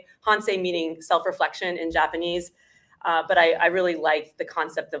Hansei, Hansei meaning self-reflection in Japanese. But I really liked the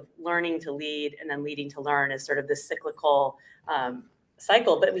concept of learning to lead and then leading to learn as sort of this cyclical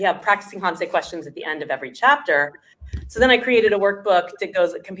cycle. But we have practicing Hansei questions at the end of every chapter. So then I created a workbook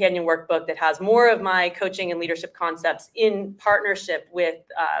a companion workbook that has more of my coaching and leadership concepts in partnership with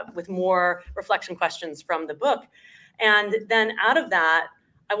more reflection questions from the book. And then out of that,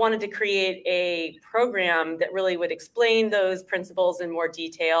 I wanted to create a program that really would explain those principles in more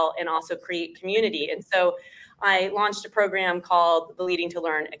detail and also create community. And so I launched a program called the Leading to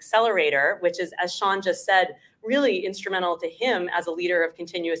Learn Accelerator, which is, as Sean just said, really instrumental to him as a leader of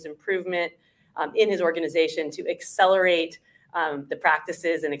continuous improvement in his organization to accelerate the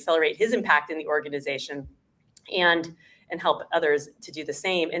practices and accelerate his impact in the organization and help others to do the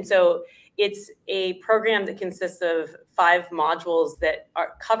same. And so it's a program that consists of 5 modules that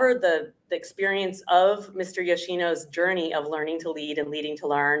cover the experience of Mr. Yoshino's journey of learning to lead and leading to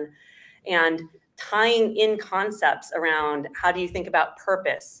learn, and tying in concepts around how do you think about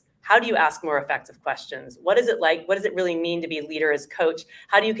purpose? How do you ask more effective questions? What is it like? What does it really mean to be a leader as coach?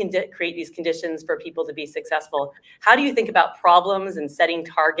 How do you create these conditions for people to be successful? How do you think about problems and setting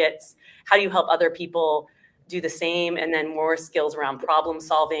targets? How do you help other people do the same? And then more skills around problem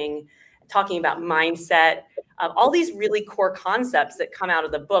solving, talking about mindset, all these really core concepts that come out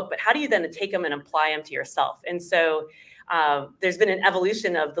of the book, but how do you then take them and apply them to yourself? And so there's been an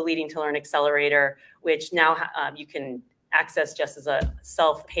evolution of the Leading to Learn Accelerator, which now you can access just as a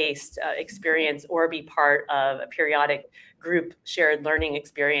self-paced experience or be part of a periodic group shared learning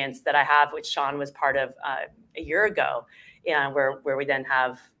experience that I have, which Sean was part of a year ago, where we then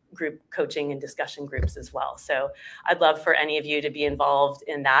have group coaching and discussion groups as well. So I'd love for any of you to be involved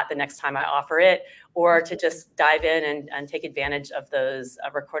in that the next time I offer it, or to just dive in and take advantage of those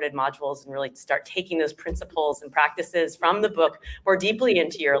recorded modules and really start taking those principles and practices from the book more deeply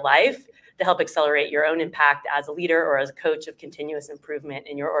into your life to help accelerate your own impact as a leader or as a coach of continuous improvement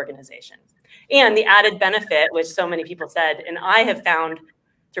in your organization. And the added benefit, which so many people said, and I have found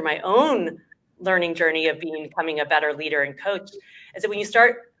through my own learning journey of becoming a better leader and coach, is that when you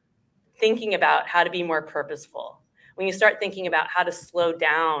start thinking about how to be more purposeful, when you start thinking about how to slow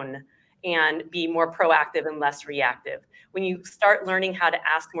down and be more proactive and less reactive, when you start learning how to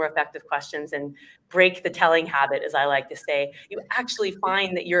ask more effective questions and break the telling habit, as I like to say, you actually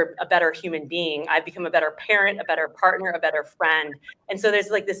find that you're a better human being. I've become a better parent, a better partner, a better friend. And so there's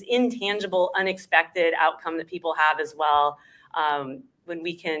like this intangible, unexpected outcome that people have as well, when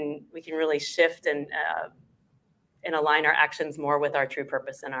we can really shift and align our actions more with our true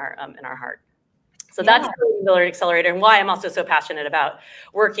purpose in our heart. So that's the Learn Accelerator, and why I'm also so passionate about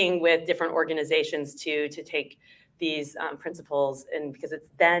working with different organizations to take these principles, and because it's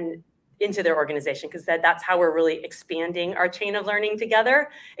then into their organization, because that's how we're really expanding our chain of learning together.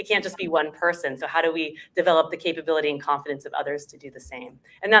 It can't just be one person. So how do we develop the capability and confidence of others to do the same?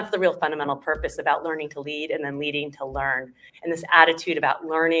 And that's the real fundamental purpose about learning to lead and then leading to learn. And this attitude about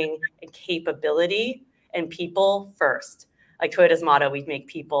learning and capability and people first. Like Toyota's motto, we make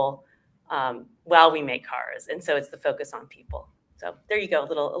people while we make cars. And so it's the focus on people. So there you go,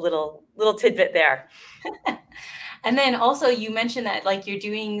 a little tidbit there. And then also you mentioned that like you're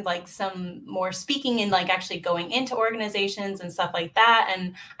doing like some more speaking and like actually going into organizations and stuff like that.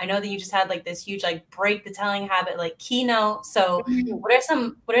 And I know that you just had like this huge like break the telling habit like keynote. So what are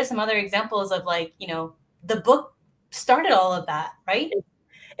some other examples of like, the book started all of that, right?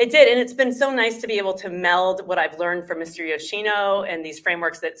 It did. And it's been so nice to be able to meld what I've learned from Mr. Yoshino and these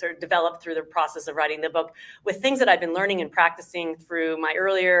frameworks that sort of developed through the process of writing the book with things that I've been learning and practicing through my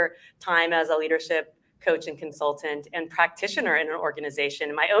earlier time as a leadership coach and consultant and practitioner in an organization,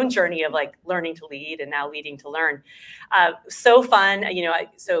 and my own journey of like learning to lead and now leading to learn. So fun.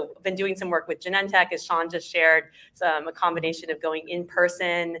 So I've been doing some work with Genentech, as Sean just shared, a combination of going in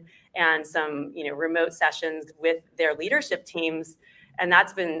person and some, remote sessions with their leadership teams. And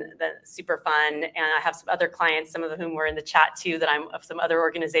that's been super fun. And I have some other clients, some of whom were in the chat too, that I'm of some other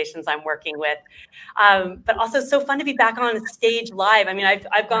organizations I'm working with. But also so fun to be back on stage live. I mean,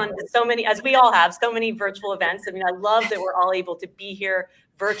 I've gone to so many, as we all have, so many virtual events. I mean, I love that we're all able to be here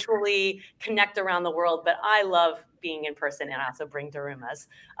virtually, connect around the world, but I love being in person, and I also bring darumas.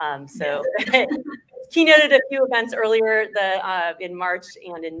 So keynoted a few events earlier in March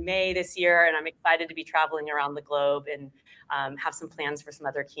and in May this year, and I'm excited to be traveling around the globe and have some plans for some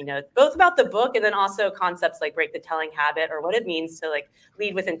other keynotes, both about the book and then also concepts like break the telling habit, or what it means to like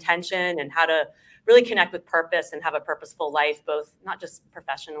lead with intention and how to really connect with purpose and have a purposeful life, both not just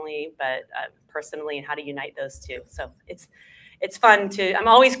professionally, but personally, and how to unite those two. So it's fun to, I'm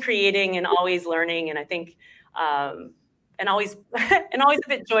always creating and always learning. And I think, and always a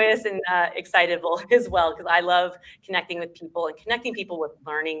bit joyous and excitable as well, because I love connecting with people and connecting people with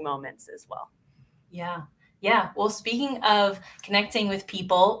learning moments as well. Yeah. Yeah. Well, speaking of connecting with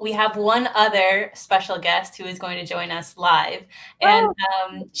people, we have one other special guest who is going to join us live. And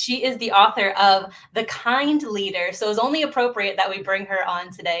she is the author of The Kind Leader. So it's only appropriate that we bring her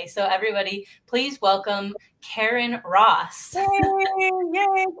on today. So everybody, please welcome Karen Ross.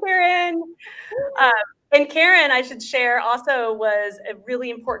 Yay, Karen. And Karen, I should share, also was a really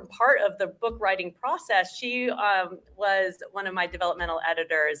important part of the book writing process. She was one of my developmental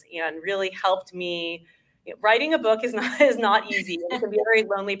editors and really helped me. Writing a book is not easy. It can be a very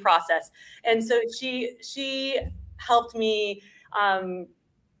lonely process. And so she helped me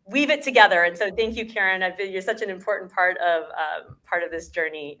weave it together. And so thank you, Karen. You're such an important part of this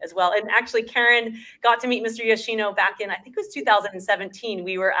journey as well. And actually, Karen got to meet Mr. Yoshino back in, I think it was 2017.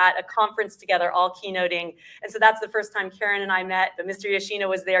 We were at a conference together, all keynoting. And so that's the first time Karen and I met, but Mr. Yoshino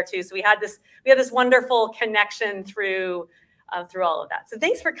was there too. So we had this wonderful connection through all of that. So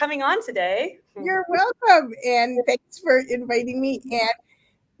thanks for coming on today. You're welcome. And thanks for inviting me. And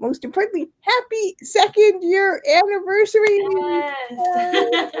most importantly, happy 2nd year anniversary.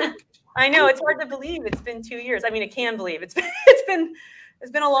 Yes. I know, it's hard to believe it's been 2 years. I mean, I can believe it's been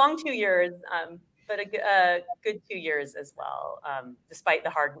a long 2 years, but a good 2 years as well, despite the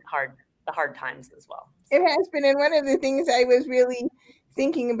hard times as well. It has been. And one of the things I was really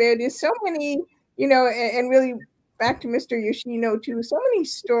thinking about is so many, and really back to Mr. Yoshino too, so many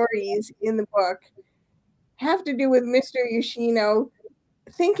stories in the book have to do with Mr. Yoshino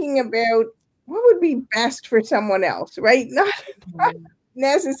thinking about what would be best for someone else, right? Not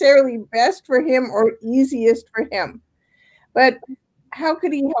necessarily best for him or easiest for him, but how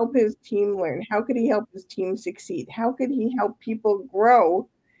could he help his team learn? How could he help his team succeed? How could he help people grow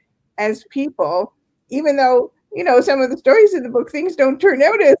as people, even though, some of the stories in the book, things don't turn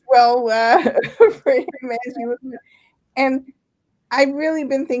out as well for him as you would. And I've really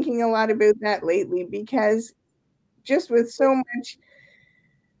been thinking a lot about that lately, because just with so much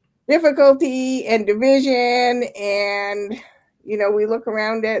difficulty and division, and, we look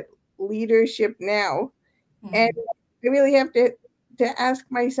around at leadership now, and I really have to ask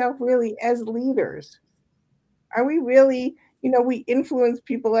myself, really, as leaders, are we really, we influence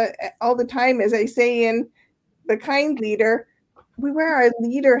people all the time, as I say in The Kind Leader, we wear our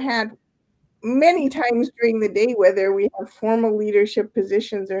leader hat many times during the day, whether we have formal leadership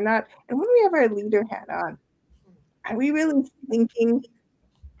positions or not. And when we have our leader hat on, are we really thinking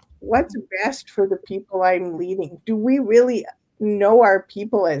what's best for the people I'm leading? Do we really know our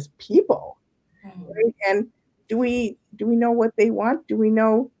people as people? Right? And do we know what they want? Do we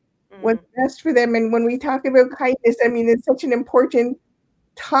know what's best for them? And when we talk about kindness, I mean, it's such an important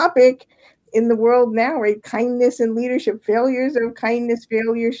topic in the world now, right? Kindness and leadership, failures of kindness,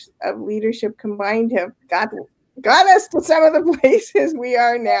 failures of leadership combined have got us to some of the places we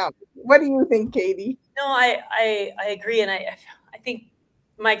are now. What do you think, Katie? No, I agree. And I think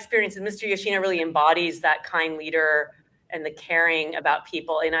my experience with Mr. Yoshino really embodies that kind leader and the caring about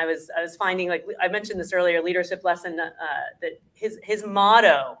people. And I was finding, like I mentioned this earlier, leadership lesson, that his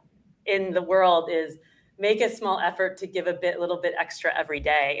motto in the world is make a small effort to give a little bit extra every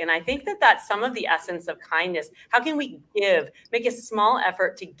day. And I think that that's some of the essence of kindness. How can we make a small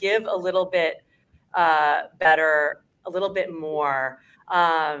effort to give a little bit better, a little bit more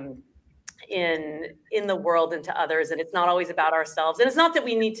in the world and to others? And it's not always about ourselves. And it's not that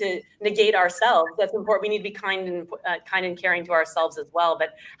we need to negate ourselves. That's important. We need to be kind and caring to ourselves as well. But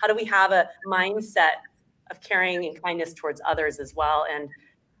how do we have a mindset of caring and kindness towards others as well? And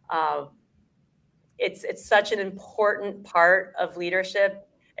it's such an important part of leadership,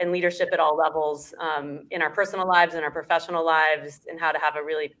 and leadership at all levels, in our personal lives and our professional lives, and how to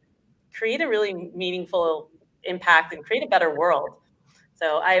create a really meaningful impact and create a better world.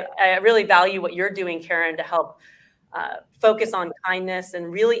 So I really value what you're doing, Karen, to help focus on kindness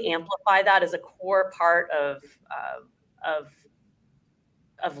and really amplify that as a core part of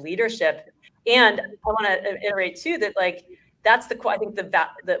leadership. And I want to iterate too that like that's I think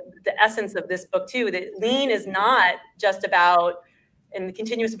the essence of this book too, that lean is not just about, and the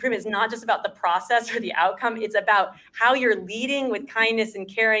continuous improvement is not just about the process or the outcome. It's about how you're leading with kindness and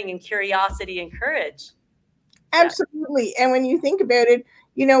caring and curiosity and courage. Absolutely. And when you think about it,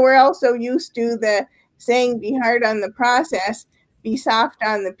 you know, we're also used to the saying, be hard on the process, be soft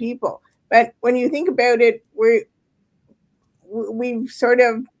on the people. But when you think about it, we've sort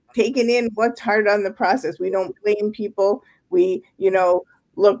of taken in what's hard on the process. We don't blame people. We, you know,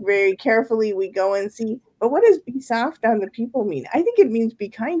 look very carefully. We go and see. But what does be soft on the people mean? I think it means be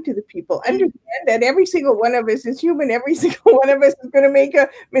kind to the people. Understand that every single one of us is human. Every single one of us is going to make a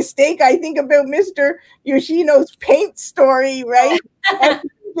mistake. I think about Mr. Yoshino's paint story, right? And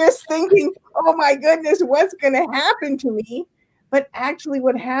just thinking, oh my goodness, what's going to happen to me? But actually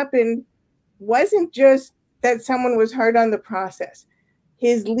what happened wasn't just that someone was hard on the process.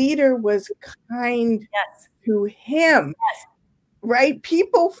 His leader was kind to him. Yes. Right?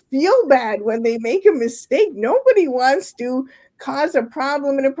 People feel bad when they make a mistake. Nobody wants to cause a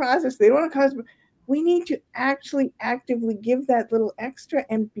problem in a process. They don't want to cause. We need to actually actively give that little extra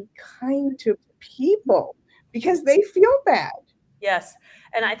and be kind to people because they feel bad. Yes.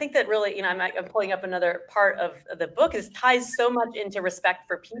 And I think that really, you know, I'm pulling up another part of the book is ties so much into respect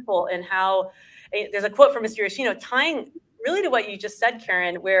for people and how there's a quote from Mr. Yoshino tying really to what you just said,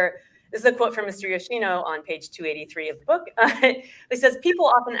 Karen, where this is a quote from Mr. Yoshino on page 283 of the book. He says, people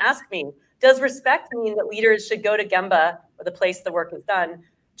often ask me, does respect mean that leaders should go to Gemba, or the place the work is done,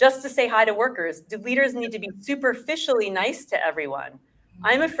 just to say hi to workers? Do leaders need to be superficially nice to everyone?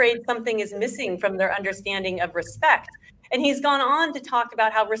 I'm afraid something is missing from their understanding of respect. And he's gone on to talk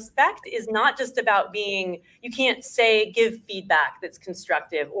about how respect is not just about being, you can't give feedback that's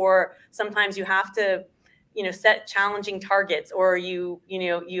constructive, or sometimes you have to, you know, set challenging targets, or you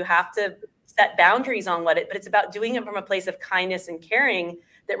have to set boundaries on but it's about doing it from a place of kindness and caring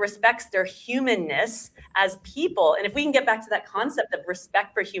that respects their humanness as people. And if we can get back to that concept of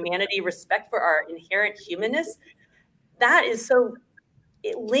respect for humanity, respect for our inherent humanness, that is so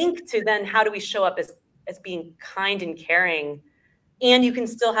linked to then how do we show up as being kind and caring, and you can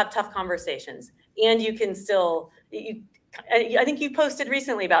still have tough conversations, and you can still, I think you posted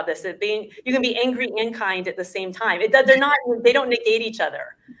recently about this, that you can be angry and kind at the same time. They don't negate each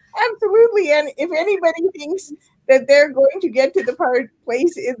other. Absolutely. And if anybody thinks that they're going to get to the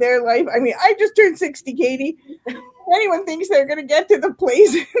place in their life, I mean, I just turned 60, Katie. If anyone thinks they're going to get to the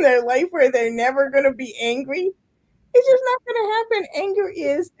place in their life where they're never going to be angry, it's just not going to happen. Anger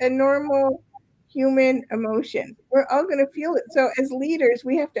is a normal human emotion. We're all going to feel it. So as leaders,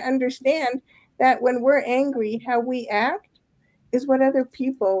 we have to understand that when we're angry, how we act is what other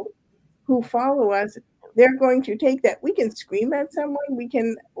people who follow us, they're going to take that. We can scream at someone, we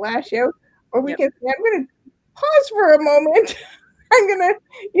can lash out, or we can say, I'm going to pause for a moment. I'm going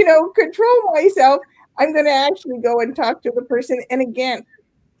to, control myself. I'm going to actually go and talk to the person. And again,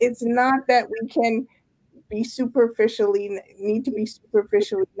 it's not that we can need to be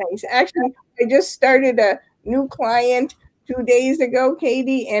superficially nice. Actually, I just started a new client 2 days ago,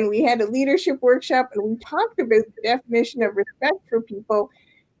 Katie, and we had a leadership workshop, and we talked about the definition of respect for people,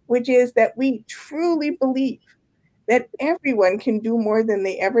 which is that we truly believe that everyone can do more than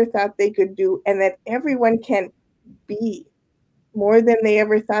they ever thought they could do, and that everyone can be more than they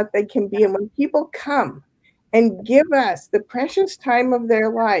ever thought they can be. And when people come and give us the precious time of their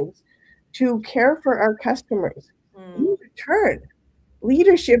lives to care for our customers, in return,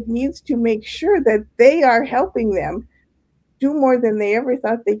 leadership needs to make sure that they are helping them do more than they ever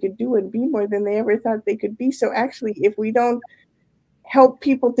thought they could do and be more than they ever thought they could be. So actually, if we don't help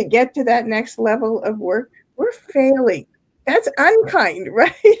people to get to that next level of work, we're failing. That's unkind,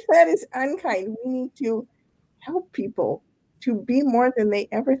 right? That is unkind. We need to help people to be more than they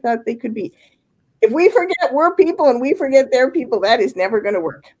ever thought they could be. If we forget we're people and we forget they're people, that is never going to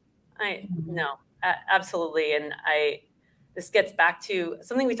work. No, absolutely. And this gets back to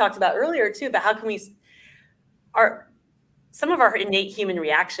something we talked about earlier too, about how can some of our innate human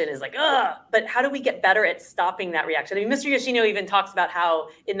reaction is like, but how do we get better at stopping that reaction? I mean, Mr. Yoshino even talks about how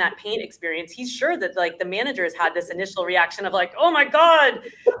in that paint experience, he's sure that like the managers had this initial reaction of like, oh my God.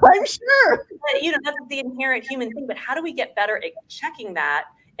 I'm sure. But, that's the inherent human thing, but how do we get better at checking that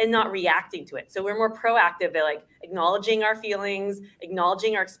and not reacting to it? So we're more proactive at like acknowledging our feelings,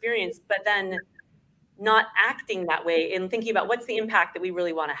 acknowledging our experience, but then not acting that way and thinking about what's the impact that we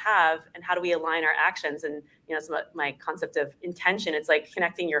really want to have and how do we align our actions. And, my concept of intention, it's like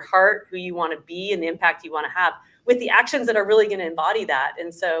connecting your heart, who you want to be and the impact you want to have with the actions that are really going to embody that.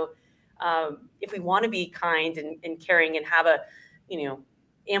 And so if we want to be kind and caring and have a,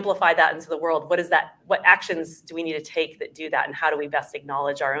 amplify that into the world, what actions do we need to take that do that? And how do we best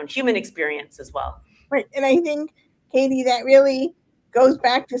acknowledge our own human experience as well? Right. And I think, Katie, that really goes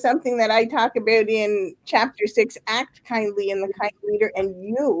back to something that I talk about in chapter 6, Act Kindly and the Kind Leader. And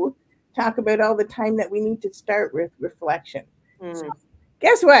you talk about all the time that we need to start with reflection. So,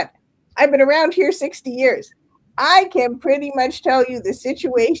 guess what? I've been around here 60 years. I can pretty much tell you the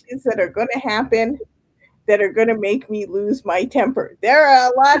situations that are going to happen that are going to make me lose my temper. There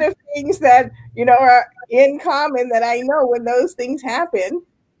are a lot of things that, are in common that I know when those things happen,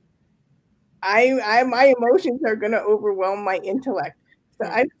 my emotions are going to overwhelm my intellect. So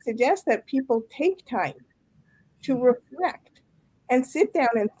I suggest that people take time to reflect and sit down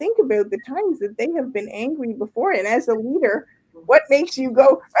and think about the times that they have been angry before. And as a leader, what makes you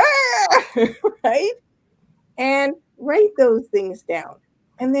go, ah, right? And write those things down.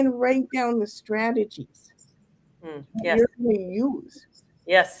 And then write down the strategies yes. you're going to use.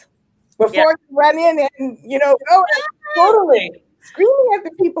 Yes. Before you run in and, totally screaming at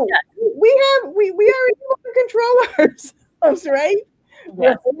the people. Yeah. We already want to control ourselves, right?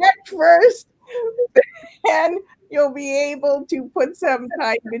 Yes. Reflect first, and you'll be able to put some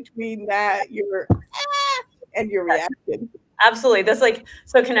time between that, and your reaction. Absolutely. That's like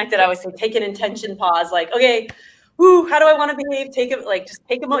so connected. I always say, take an intention pause. Like, okay, whoo, how do I want to behave? Take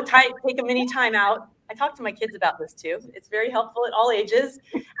a mini time out. I talk to my kids about this too. It's very helpful at all ages.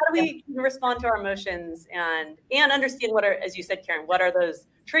 How do we respond to our emotions and understand what are, as you said, Karen, what are those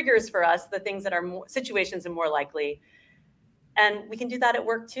triggers for us, the things that are more situations and more likely. And we can do that at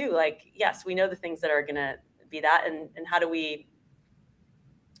work too. Like, yes, we know the things that are going to be that. And how do we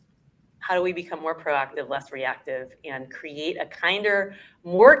become more proactive, less reactive, and create a kinder,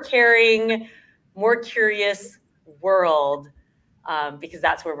 more caring, more curious world? Because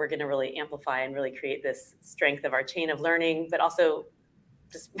that's where we're going to really amplify and really create this strength of our chain of learning, but also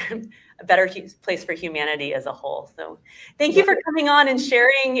just a better place for humanity as a whole. So thank you for coming on and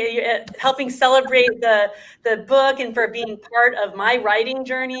sharing, helping celebrate the book, and for being part of my writing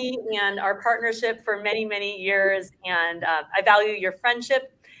journey and our partnership for many, many years. And I value your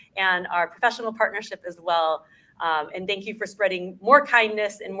friendship and our professional partnership as well. And thank you for spreading more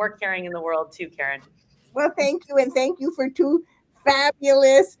kindness and more caring in the world too, Karen. Well, thank you. And thank you for 2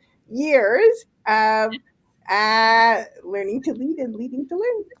 fabulous years of learning to lead and leading to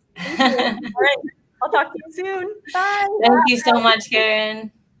learn. All right. I'll talk to you soon. Bye. Thank you so much,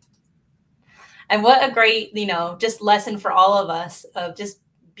 Karen. And what a great, just lesson for all of us of just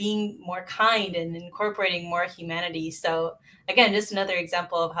being more kind and incorporating more humanity. So again, just another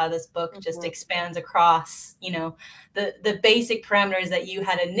example of how this book just expands across, the basic parameters that you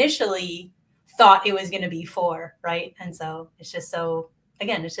had initially thought it was going to be for, right? And so it's just so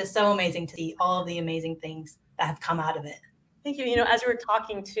amazing to see all of the amazing things that have come out of it. Thank you. As we were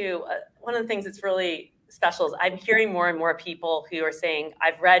talking too, one of the things that's really special is I'm hearing more and more people who are saying,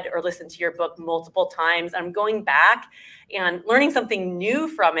 I've read or listened to your book multiple times. I'm going back and learning something new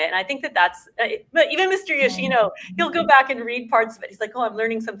from it. And I think that's, but even Mr. Yoshino, he'll go back and read parts of it. He's like, oh, I'm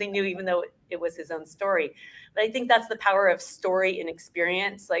learning something new, even though it was his own story. But I think that's the power of story and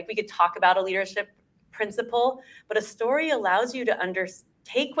experience. Like, we could talk about a leadership principle, but a story allows you to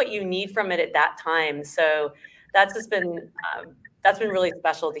take what you need from it at that time. So that's just been, that's been really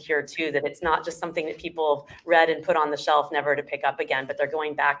special to hear too, that it's not just something that people read and put on the shelf, never to pick up again, but they're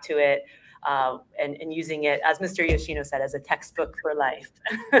going back to it and using it, as Mr. Yoshino said, as a textbook for life.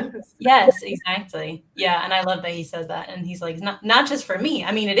 Yes, exactly. Yeah. And I love that he said that. And he's like, not just for me.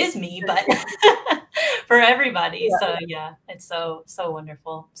 I mean, it is me, but for everybody. Yeah. So yeah, it's so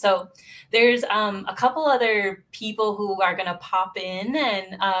wonderful. So there's a couple other people who are going to pop in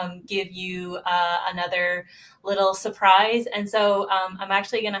and give you another little surprise. And so I'm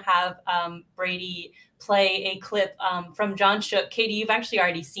actually going to have Brady play a clip from John Shook. Katie, you've actually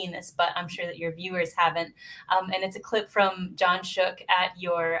already seen this, but I'm sure that your viewers haven't. And it's a clip from John Shook at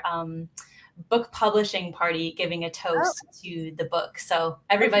your book publishing party, giving a toast to the book. So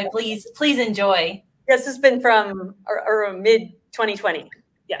everybody, please enjoy. This has been from or mid 2020.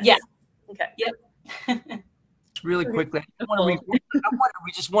 Yes. Yeah. Okay. Yep. Really quickly, I want to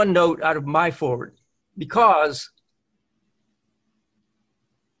read just one note out of my forward, because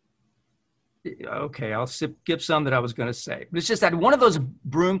okay, I'll skip some that I was going to say. But it's just that one of those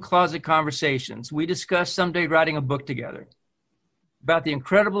broom closet conversations, we discussed someday writing a book together about the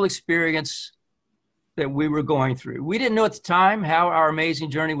incredible experience that we were going through. We didn't know at the time how our amazing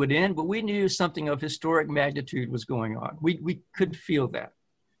journey would end, but we knew something of historic magnitude was going on. We could feel that.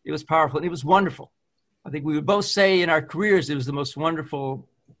 It was powerful and it was wonderful. I think we would both say in our careers, it was the most wonderful,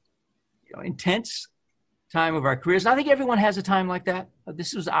 intense time of our careers. And I think everyone has a time like that.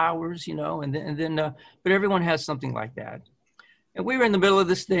 This was ours, but everyone has something like that. And we were in the middle of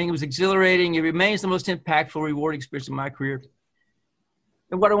this thing. It was exhilarating. It remains the most impactful, rewarding experience of my career.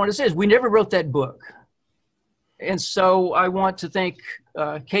 And what I want to say is we never wrote that book. And so I want to thank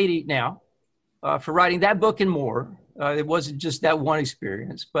Katie now for writing that book and more. It wasn't just that one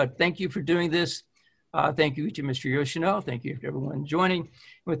experience, but thank you for doing this. Thank you to Mr. Yoshino. Thank you to everyone joining.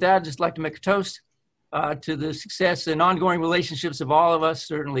 With that, I'd just like to make a toast to the success and ongoing relationships of all of us,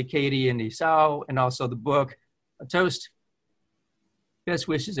 certainly Katie and Isao, and also the book. A toast. Best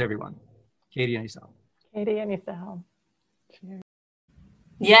wishes, everyone. Katie and Isao. Katie and Isao. Cheers.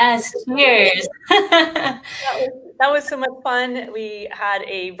 Yes, cheers. That was so much fun. We had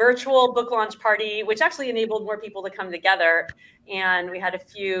a virtual book launch party, which actually enabled more people to come together. And we had a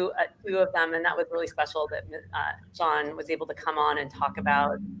few of them, and that was really special that John was able to come on and talk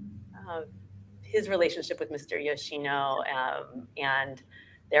about his relationship with Mr. Yoshino and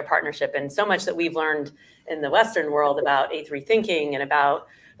their partnership, and so much that we've learned in the Western world about A3 thinking and about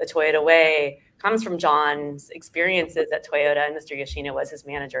the Toyota Way comes from John's experiences at Toyota, and Mr. Yoshino was his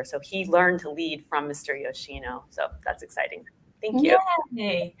manager. So he learned to lead from Mr. Yoshino. So that's exciting. Thank you.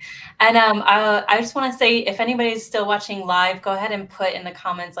 Yay. And I just want to say, if anybody's still watching live, go ahead and put in the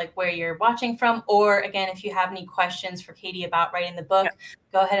comments like where you're watching from, or again, if you have any questions for Katie about writing the book,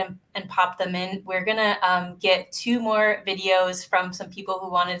 go ahead and pop them in. We're gonna get 2 more videos from some people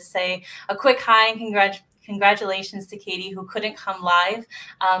who wanted to say a quick hi and congratulations to Katie, who couldn't come live.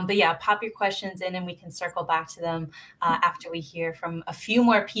 But yeah, pop your questions in and we can circle back to them after we hear from a few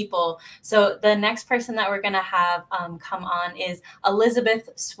more people. So the next person that we're going to have come on is Elizabeth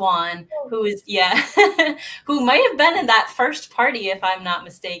Swan, who is, who might have been in that first party, if I'm not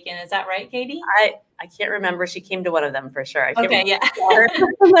mistaken. Is that right, Katie? I can't remember. She came to one of them for sure. I can't remember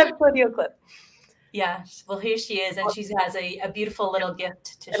that video clip. Yeah, well, here she is, and she has a beautiful little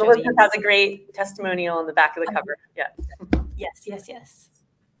gift to show Elizabeth you. Has a great testimonial on the back of the cover. Yeah. Yes.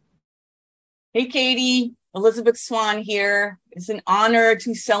 Hey, Katie, Elizabeth Swan here. It's an honor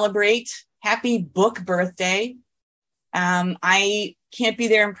to celebrate. Happy book birthday. I can't be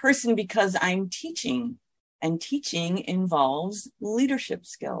there in person because I'm teaching, and teaching involves leadership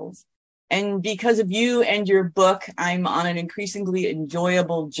skills. And because of you and your book, I'm on an increasingly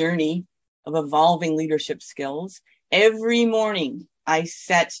enjoyable journey of evolving leadership skills. Every morning, I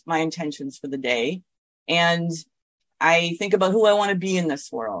set my intentions for the day, and I think about who I want to be in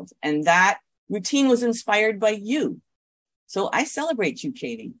this world. And that routine was inspired by you. So I celebrate you,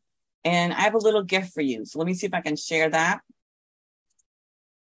 Katie, and I have a little gift for you. So let me see if I can share that.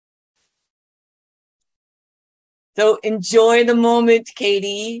 So enjoy the moment,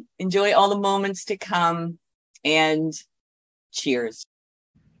 Katie. Enjoy all the moments to come, and cheers.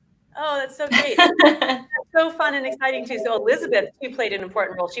 Oh, that's so great. That's so fun and exciting too. So Elizabeth too played an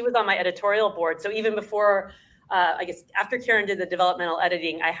important role. She was on my editorial board. So even before, I guess after Karen did the developmental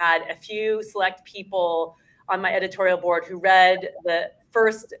editing, I had a few select people on my editorial board who read the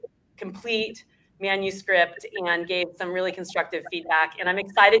first complete manuscript and gave some really constructive feedback. And I'm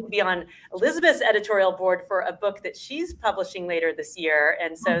excited to be on Elizabeth's editorial board for a book that she's publishing later this year.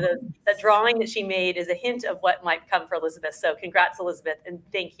 And so the drawing that she made is a hint of what might come for Elizabeth. So congrats, Elizabeth, and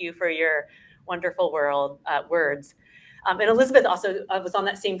thank you for your wonderful words. And Elizabeth also was on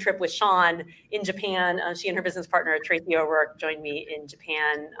that same trip with Sean in Japan. She and her business partner, Tracy O'Rourke, joined me in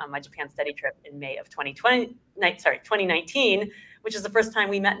Japan, my Japan study trip in May of 2019, which is the first time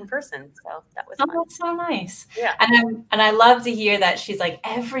we met in person. So that was fun. That's so nice. Yeah. And I love to hear that she's like,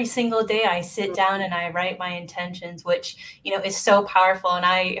 every single day I sit down and I write my intentions, which, is so powerful. And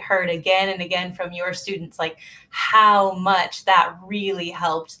I heard again and again from your students, like how much that really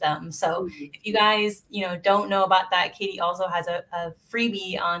helped them. So if you guys, don't know about that, Katie also has a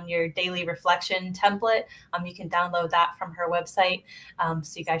freebie on your daily reflection template. You can download that from her website.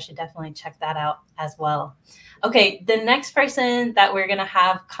 So you guys should definitely check that out as well. Okay, the next person that we're going to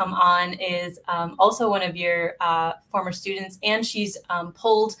have come on is also one of your former students, and she's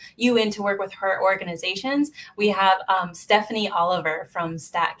pulled you in to work with her organizations. We have Stephanie Oliver from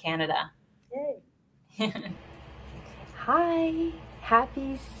STAT Canada. Yay. Hi,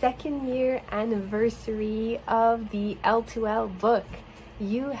 happy 2nd year anniversary of the L2L book.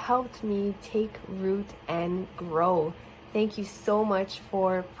 You helped me take root and grow. Thank you so much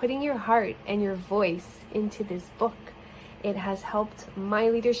for putting your heart and your voice into this book. It has helped my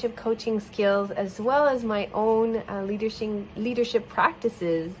leadership coaching skills as well as my own leadership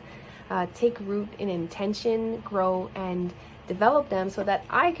practices take root in intention, grow, and develop them so that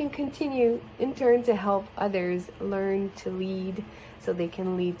I can continue in turn to help others learn to lead so they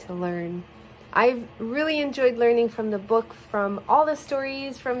can lead to learn. I've really enjoyed learning from the book, from all the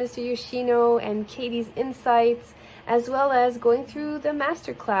stories from Mr. Yoshino and Katie's insights, as well as going through the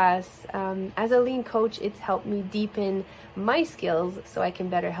masterclass. As a lean coach, it's helped me deepen my skills so I can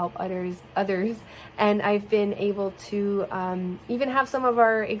better help others. And I've been able to even have some of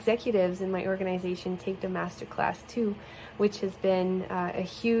our executives in my organization take the masterclass too, which has been a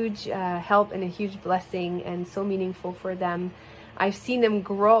huge help and a huge blessing and so meaningful for them. I've seen them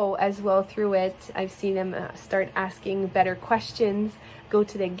grow as well through it. I've seen them start asking better questions, go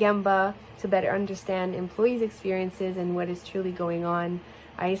to the Gemba to better understand employees' experiences and what is truly going on.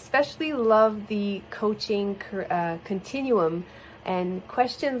 I especially love the coaching continuum and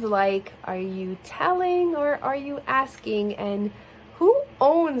questions like, are you telling or are you asking? And who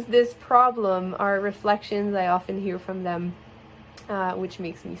owns this problem are reflections I often hear from them, which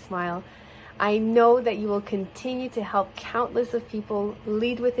makes me smile. I know that you will continue to help countless of people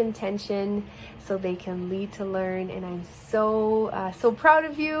lead with intention so they can lead to learn. And I'm so proud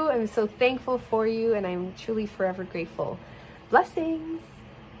of you. I'm so thankful for you. And I'm truly forever grateful. Blessings.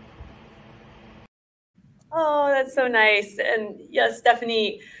 Oh, that's so nice. And yes,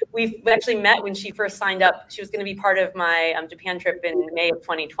 Stephanie, we've actually met when she first signed up. She was going to be part of my Japan trip in May of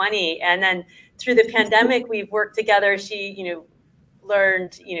 2020. And then through the pandemic, we've worked together. She,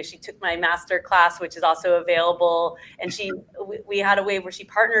 learned, she took my master class, which is also available. And we had a way where she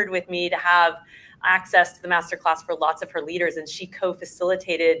partnered with me to have access to the master class for lots of her leaders. And she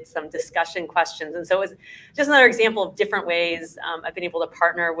co-facilitated some discussion questions. And so it was just another example of different ways I've been able to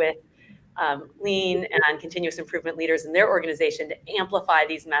partner with lean and continuous improvement leaders in their organization to amplify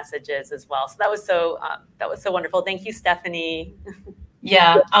these messages as well. So that was so wonderful. Thank you, Stephanie.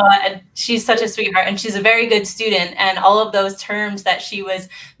 Yeah, and she's such a sweetheart, and she's a very good student. And all of those terms that she was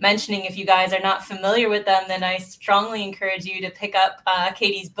mentioning, if you guys are not familiar with them, then I strongly encourage you to pick up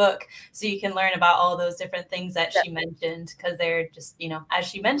Katie's book so you can learn about all those different things that she mentioned, because they're just, as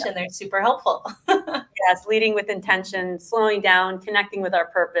she mentioned, they're super helpful. Yes, leading with intention, slowing down, connecting with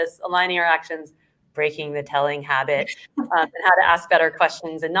our purpose, aligning our actions, breaking the telling habit, and how to ask better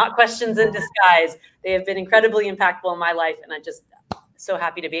questions and not questions in disguise. They have been incredibly impactful in my life, and I'm just so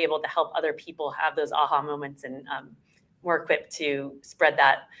happy to be able to help other people have those aha moments and more equipped to spread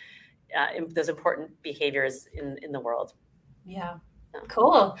that those important behaviors in the world. Yeah.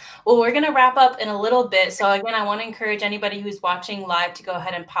 Cool. Well, we're going to wrap up in a little bit. So again, I want to encourage anybody who's watching live to go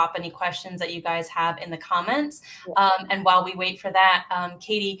ahead and pop any questions that you guys have in the comments. And while we wait for that,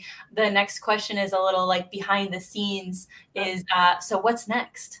 Katie, the next question is a little like behind the scenes is, so what's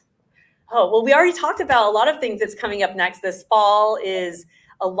next? Oh, well, we already talked about a lot of things that's coming up next. This fall is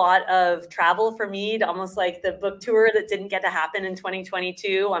a lot of travel for me, to almost like the book tour that didn't get to happen in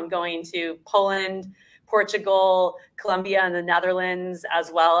 2022. I'm going to Poland, Portugal, Colombia, and the Netherlands,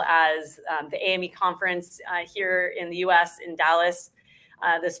 as well as the AME conference here in the US in Dallas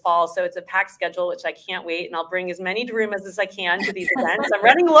this fall. So it's a packed schedule, which I can't wait. And I'll bring as many Darumas as I can to these events. I'm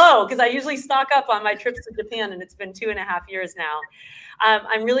running low because I usually stock up on my trips to Japan, and it's been 2.5 years now.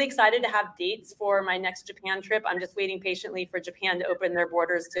 I'm really excited to have dates for my next Japan trip. I'm just waiting patiently for Japan to open their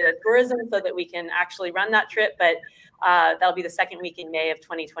borders to tourism so that we can actually run that trip. But that'll be the second week in May of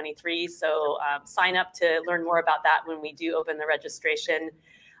 2023. So sign up to learn more about that when we do open the registration.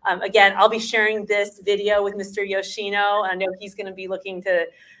 Again, I'll be sharing this video with Mr. Yoshino. I know he's going to be looking to,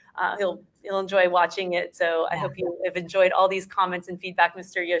 he'll enjoy watching it. So I hope you have enjoyed all these comments and feedback,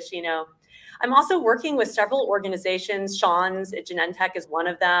 Mr. Yoshino. I'm also working with several organizations. Sean's at Genentech is one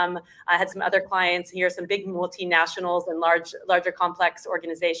of them. I had some other clients here, some big multinationals and larger complex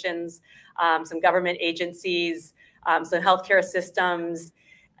organizations, some government agencies, some healthcare systems,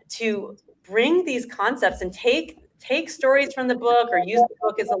 to bring these concepts and take stories from the book or use the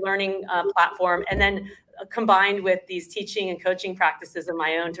book as a learning platform, and then combined with these teaching and coaching practices of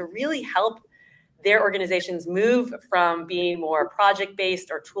my own to really help their organizations move from being more project-based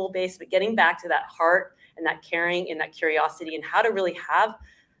or tool-based, but getting back to that heart and that caring and that curiosity, and how to really have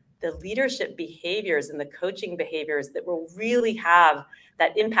the leadership behaviors and the coaching behaviors that will really have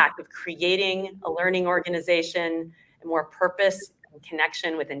that impact of creating a learning organization and more purpose and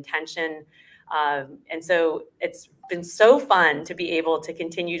connection with intention. And so it's been so fun to be able to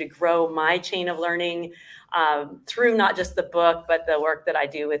continue to grow my chain of learning through not just the book, but the work that I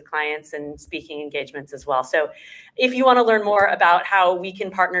do with clients and speaking engagements as well. So if you want to learn more about how we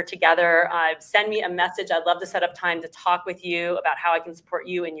can partner together, send me a message. I'd love to set up time to talk with you about how I can support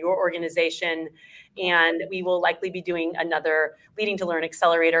you in your organization. And we will likely be doing another Leading to Learn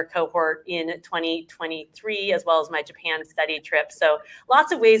Accelerator cohort in 2023, as well as my Japan study trip. So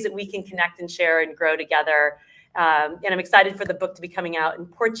lots of ways that we can connect and share and grow together. And I'm excited for the book to be coming out in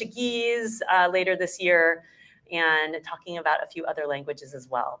Portuguese later this year, and talking about a few other languages as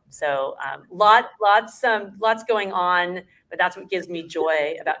well. So lots going on, but that's what gives me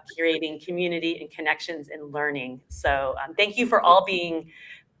joy about creating community and connections and learning. So thank you for all being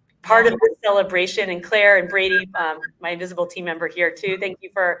part of this celebration. And Claire and Brady, my invisible team member here too, thank you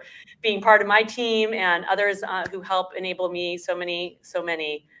for being part of my team, and others who help enable me, so many.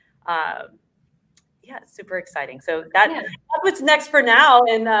 Yeah, it's super exciting. So that's what's next for now,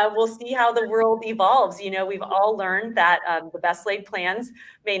 and we'll see how the world evolves. You know, we've all learned that the best laid plans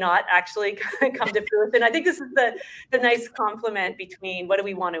may not actually come to fruition. I think this is the nice complement between what do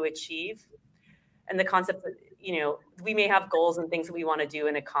we want to achieve and the concept that, you know, we may have goals and things that we want to do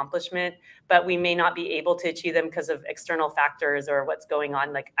in accomplishment, but we may not be able to achieve them because of external factors or what's going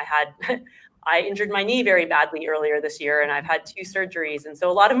on. Like I injured my knee very badly earlier this year, and I've had 2 surgeries. And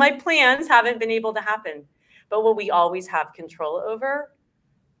so a lot of my plans haven't been able to happen. But what we always have control over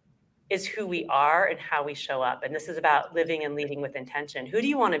is who we are and how we show up. And this is about living and leading with intention. Who do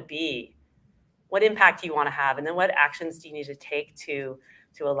you want to be? What impact do you want to have? And then what actions do you need to take to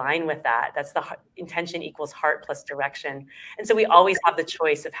align with that? That's the intention equals heart plus direction. And so we always have the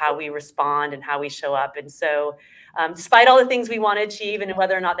choice of how we respond and how we show up. And so despite all the things we want to achieve and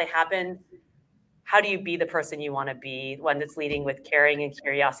whether or not they happen, how do you be the person you want to be, one that's leading with caring and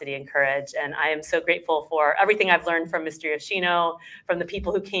curiosity and courage? And I am so grateful for everything I've learned from Mr. Yoshino, from the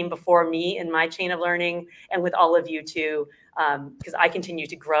people who came before me in my chain of learning, and with all of you too, because I continue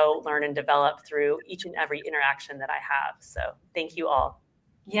to grow, learn, and develop through each and every interaction that I have. So thank you all.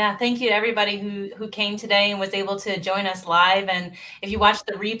 Yeah, thank you to everybody who came today and was able to join us live. And if you watch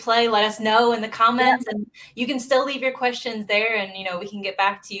the replay, let us know in the comments, and you can still leave your questions there, and we can get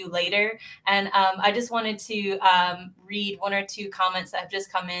back to you later. And I just wanted to read 1 or 2 comments that have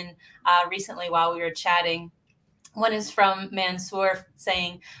just come in recently while we were chatting. One is from Mansoor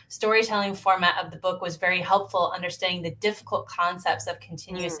saying, storytelling format of the book was very helpful understanding the difficult concepts of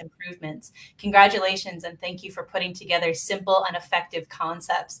continuous improvements. Congratulations, and thank you for putting together simple and effective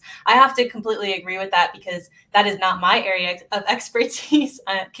concepts. I have to completely agree with that, because that is not my area of expertise.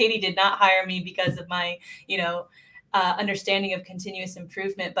 Katie did not hire me because of my, understanding of continuous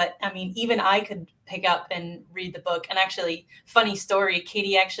improvement. But I mean, even I could pick up and read the book. And actually, funny story,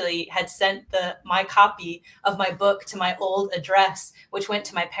 Katie actually had sent my copy of my book to my old address, which went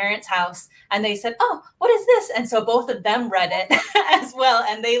to my parents' house. And they said, "Oh, what is this?" And so both of them read it as well.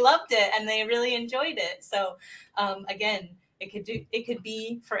 And they loved it and they really enjoyed it. So again, it could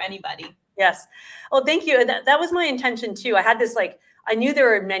be for anybody. Yes. Oh, thank you. And that was my intention too. I had this I knew there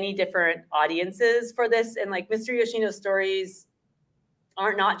were many different audiences for this, and Mr. Yoshino's stories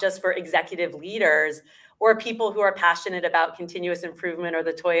are not just for executive leaders or people who are passionate about continuous improvement or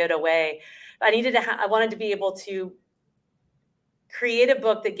the Toyota way. I wanted to be able to create a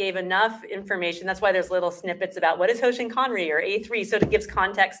book that gave enough information. That's why there's little snippets about what is Hoshinkanri or A3. So it gives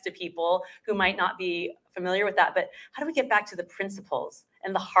context to people who might not be familiar with that. But how do we get back to the principles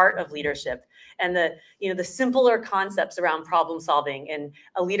and the heart of leadership and the simpler concepts around problem solving and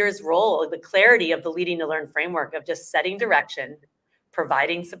a leader's role, the clarity of the Leading to Learn framework of just setting direction,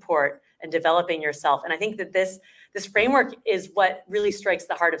 providing support, and developing yourself. And I think that this framework is what really strikes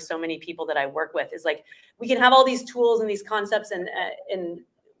the heart of so many people that I work with, is we can have all these tools and these concepts and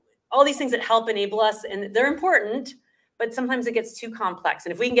all these things that help enable us, and they're important, but sometimes it gets too complex.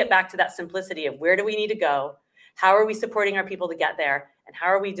 And if we can get back to that simplicity of where do we need to go, how are we supporting our people to get there, and how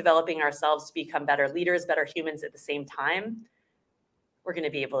are we developing ourselves to become better leaders, better humans at the same time, we're going to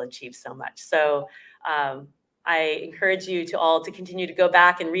be able to achieve so much. So I encourage you all to continue to go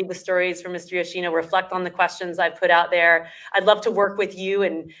back and read the stories from Mr. Yoshino, reflect on the questions I've put out there. I'd love to work with you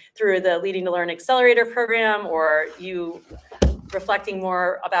and through the Leading to Learn Accelerator program, or you reflecting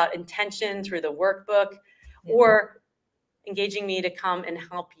more about intention through the workbook, or engaging me to come and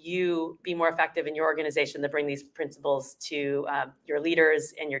help you be more effective in your organization to bring these principles to your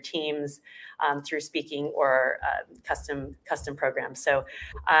leaders and your teams through speaking or custom programs. So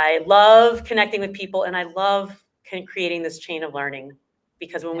I love connecting with people, and I love creating this chain of learning,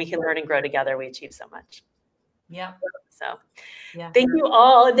 because when we can learn and grow together, we achieve so much. Yeah. So yeah. Thank you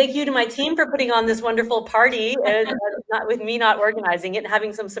all. And thank you to my team for putting on this wonderful party, and not with me not organizing it and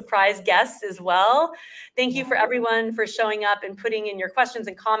having some surprise guests as well. Thank you for everyone for showing up and putting in your questions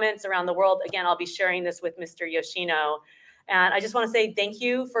and comments around the world. Again, I'll be sharing this with Mr. Yoshino. And I just want to say thank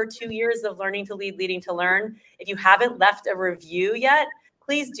you for 2 years of Learning to Lead, Leading to Learn. If you haven't left a review yet,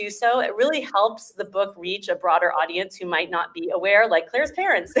 please do so. It really helps the book reach a broader audience who might not be aware, like Claire's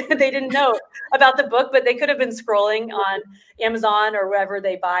parents. They didn't know about the book, but they could have been scrolling on Amazon or wherever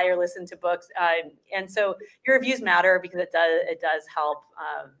they buy or listen to books. And so your reviews matter because it does help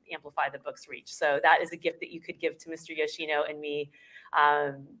amplify the book's reach. So that is a gift that you could give to Mr. Yoshino and me.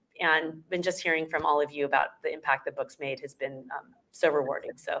 And been just hearing from all of you about the impact the book's made has been so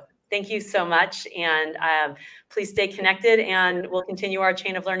rewarding. So thank you so much. And please stay connected and we'll continue our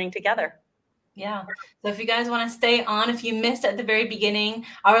chain of learning together. Yeah. So if you guys want to stay on, if you missed at the very beginning,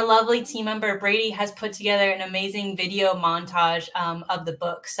 our lovely team member Brady has put together an amazing video montage of the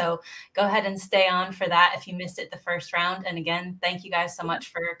book. So go ahead and stay on for that if you missed it the first round. And again, thank you guys so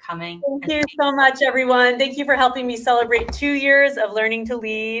much for coming. Thank you so much, everyone. Thank you for helping me celebrate 2 years of learning to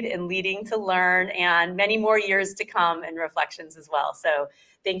lead and leading to learn, and many more years to come and reflections as well. So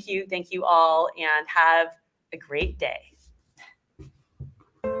thank you all, and have a great day.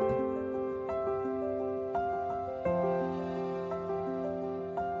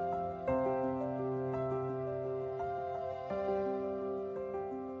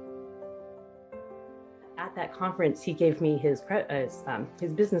 At that conference, he gave me his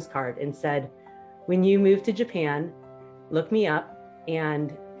business card and said, when you move to Japan, look me up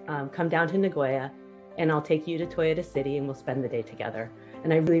and come down to Nagoya, and I'll take you to Toyota City and we'll spend the day together.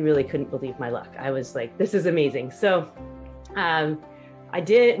 And I really, really couldn't believe my luck. I was like, this is amazing. So I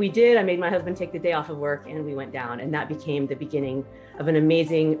made my husband take the day off of work and we went down, and that became the beginning of an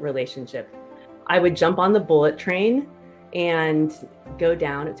amazing relationship. I would jump on the bullet train and go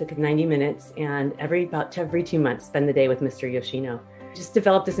down. It took 90 minutes, and about every 2 months, spend the day with Mr. Yoshino. Just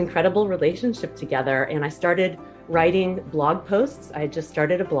developed this incredible relationship together, and I started writing blog posts. I had just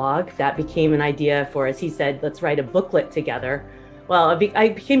started a blog that became an idea for, as he said, let's write a booklet together. Well, it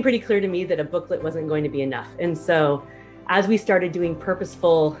became pretty clear to me that a booklet wasn't going to be enough. And so as we started doing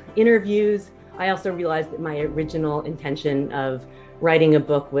purposeful interviews, I also realized that my original intention of writing a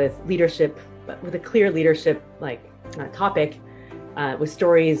book with leadership, but with a clear leadership topic with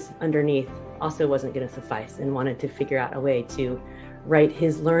stories underneath, also wasn't going to suffice, and wanted to figure out a way to write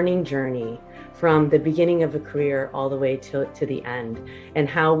his learning journey from the beginning of a career all the way to the end, and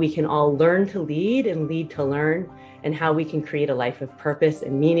how we can all learn to lead and lead to learn, and how we can create a life of purpose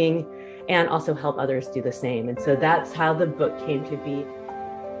and meaning, and also help others do the same. And so that's how the book came to be.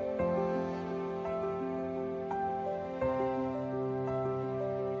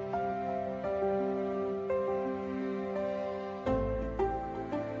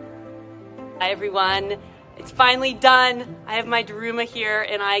 Hi, everyone. It's finally done. I have my Daruma here,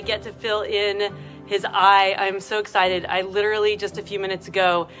 and I get to fill in his eye. I'm so excited. I literally just a few minutes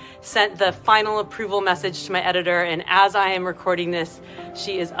ago sent the final approval message to my editor, and as I am recording this,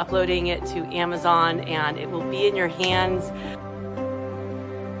 she is uploading it to Amazon, and it will be in your hands.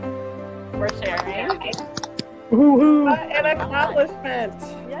 We're sharing. An accomplishment.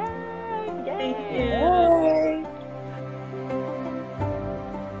 Yay! Thank you. Yay.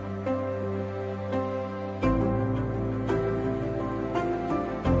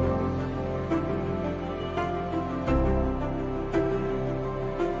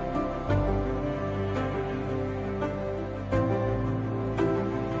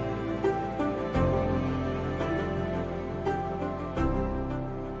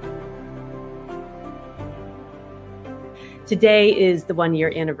 Today is the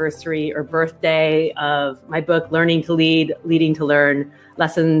 1-year anniversary or birthday of my book, Learning to Lead, Leading to Learn,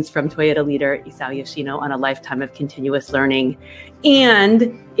 Lessons from Toyota Leader Isao Yoshino on a Lifetime of Continuous Learning.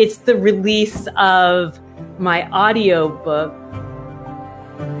 And it's the release of my audio book.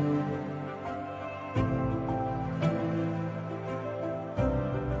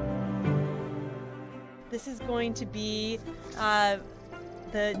 This is going to be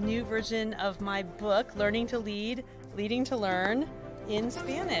the new version of my book, Learning to Lead, Leading to Learn, in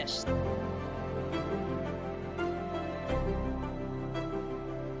Spanish.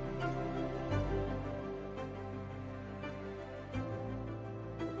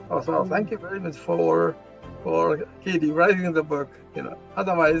 Also, thank you very much for Katie writing the book.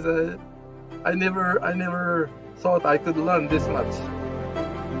 Otherwise, I never thought I could learn this much.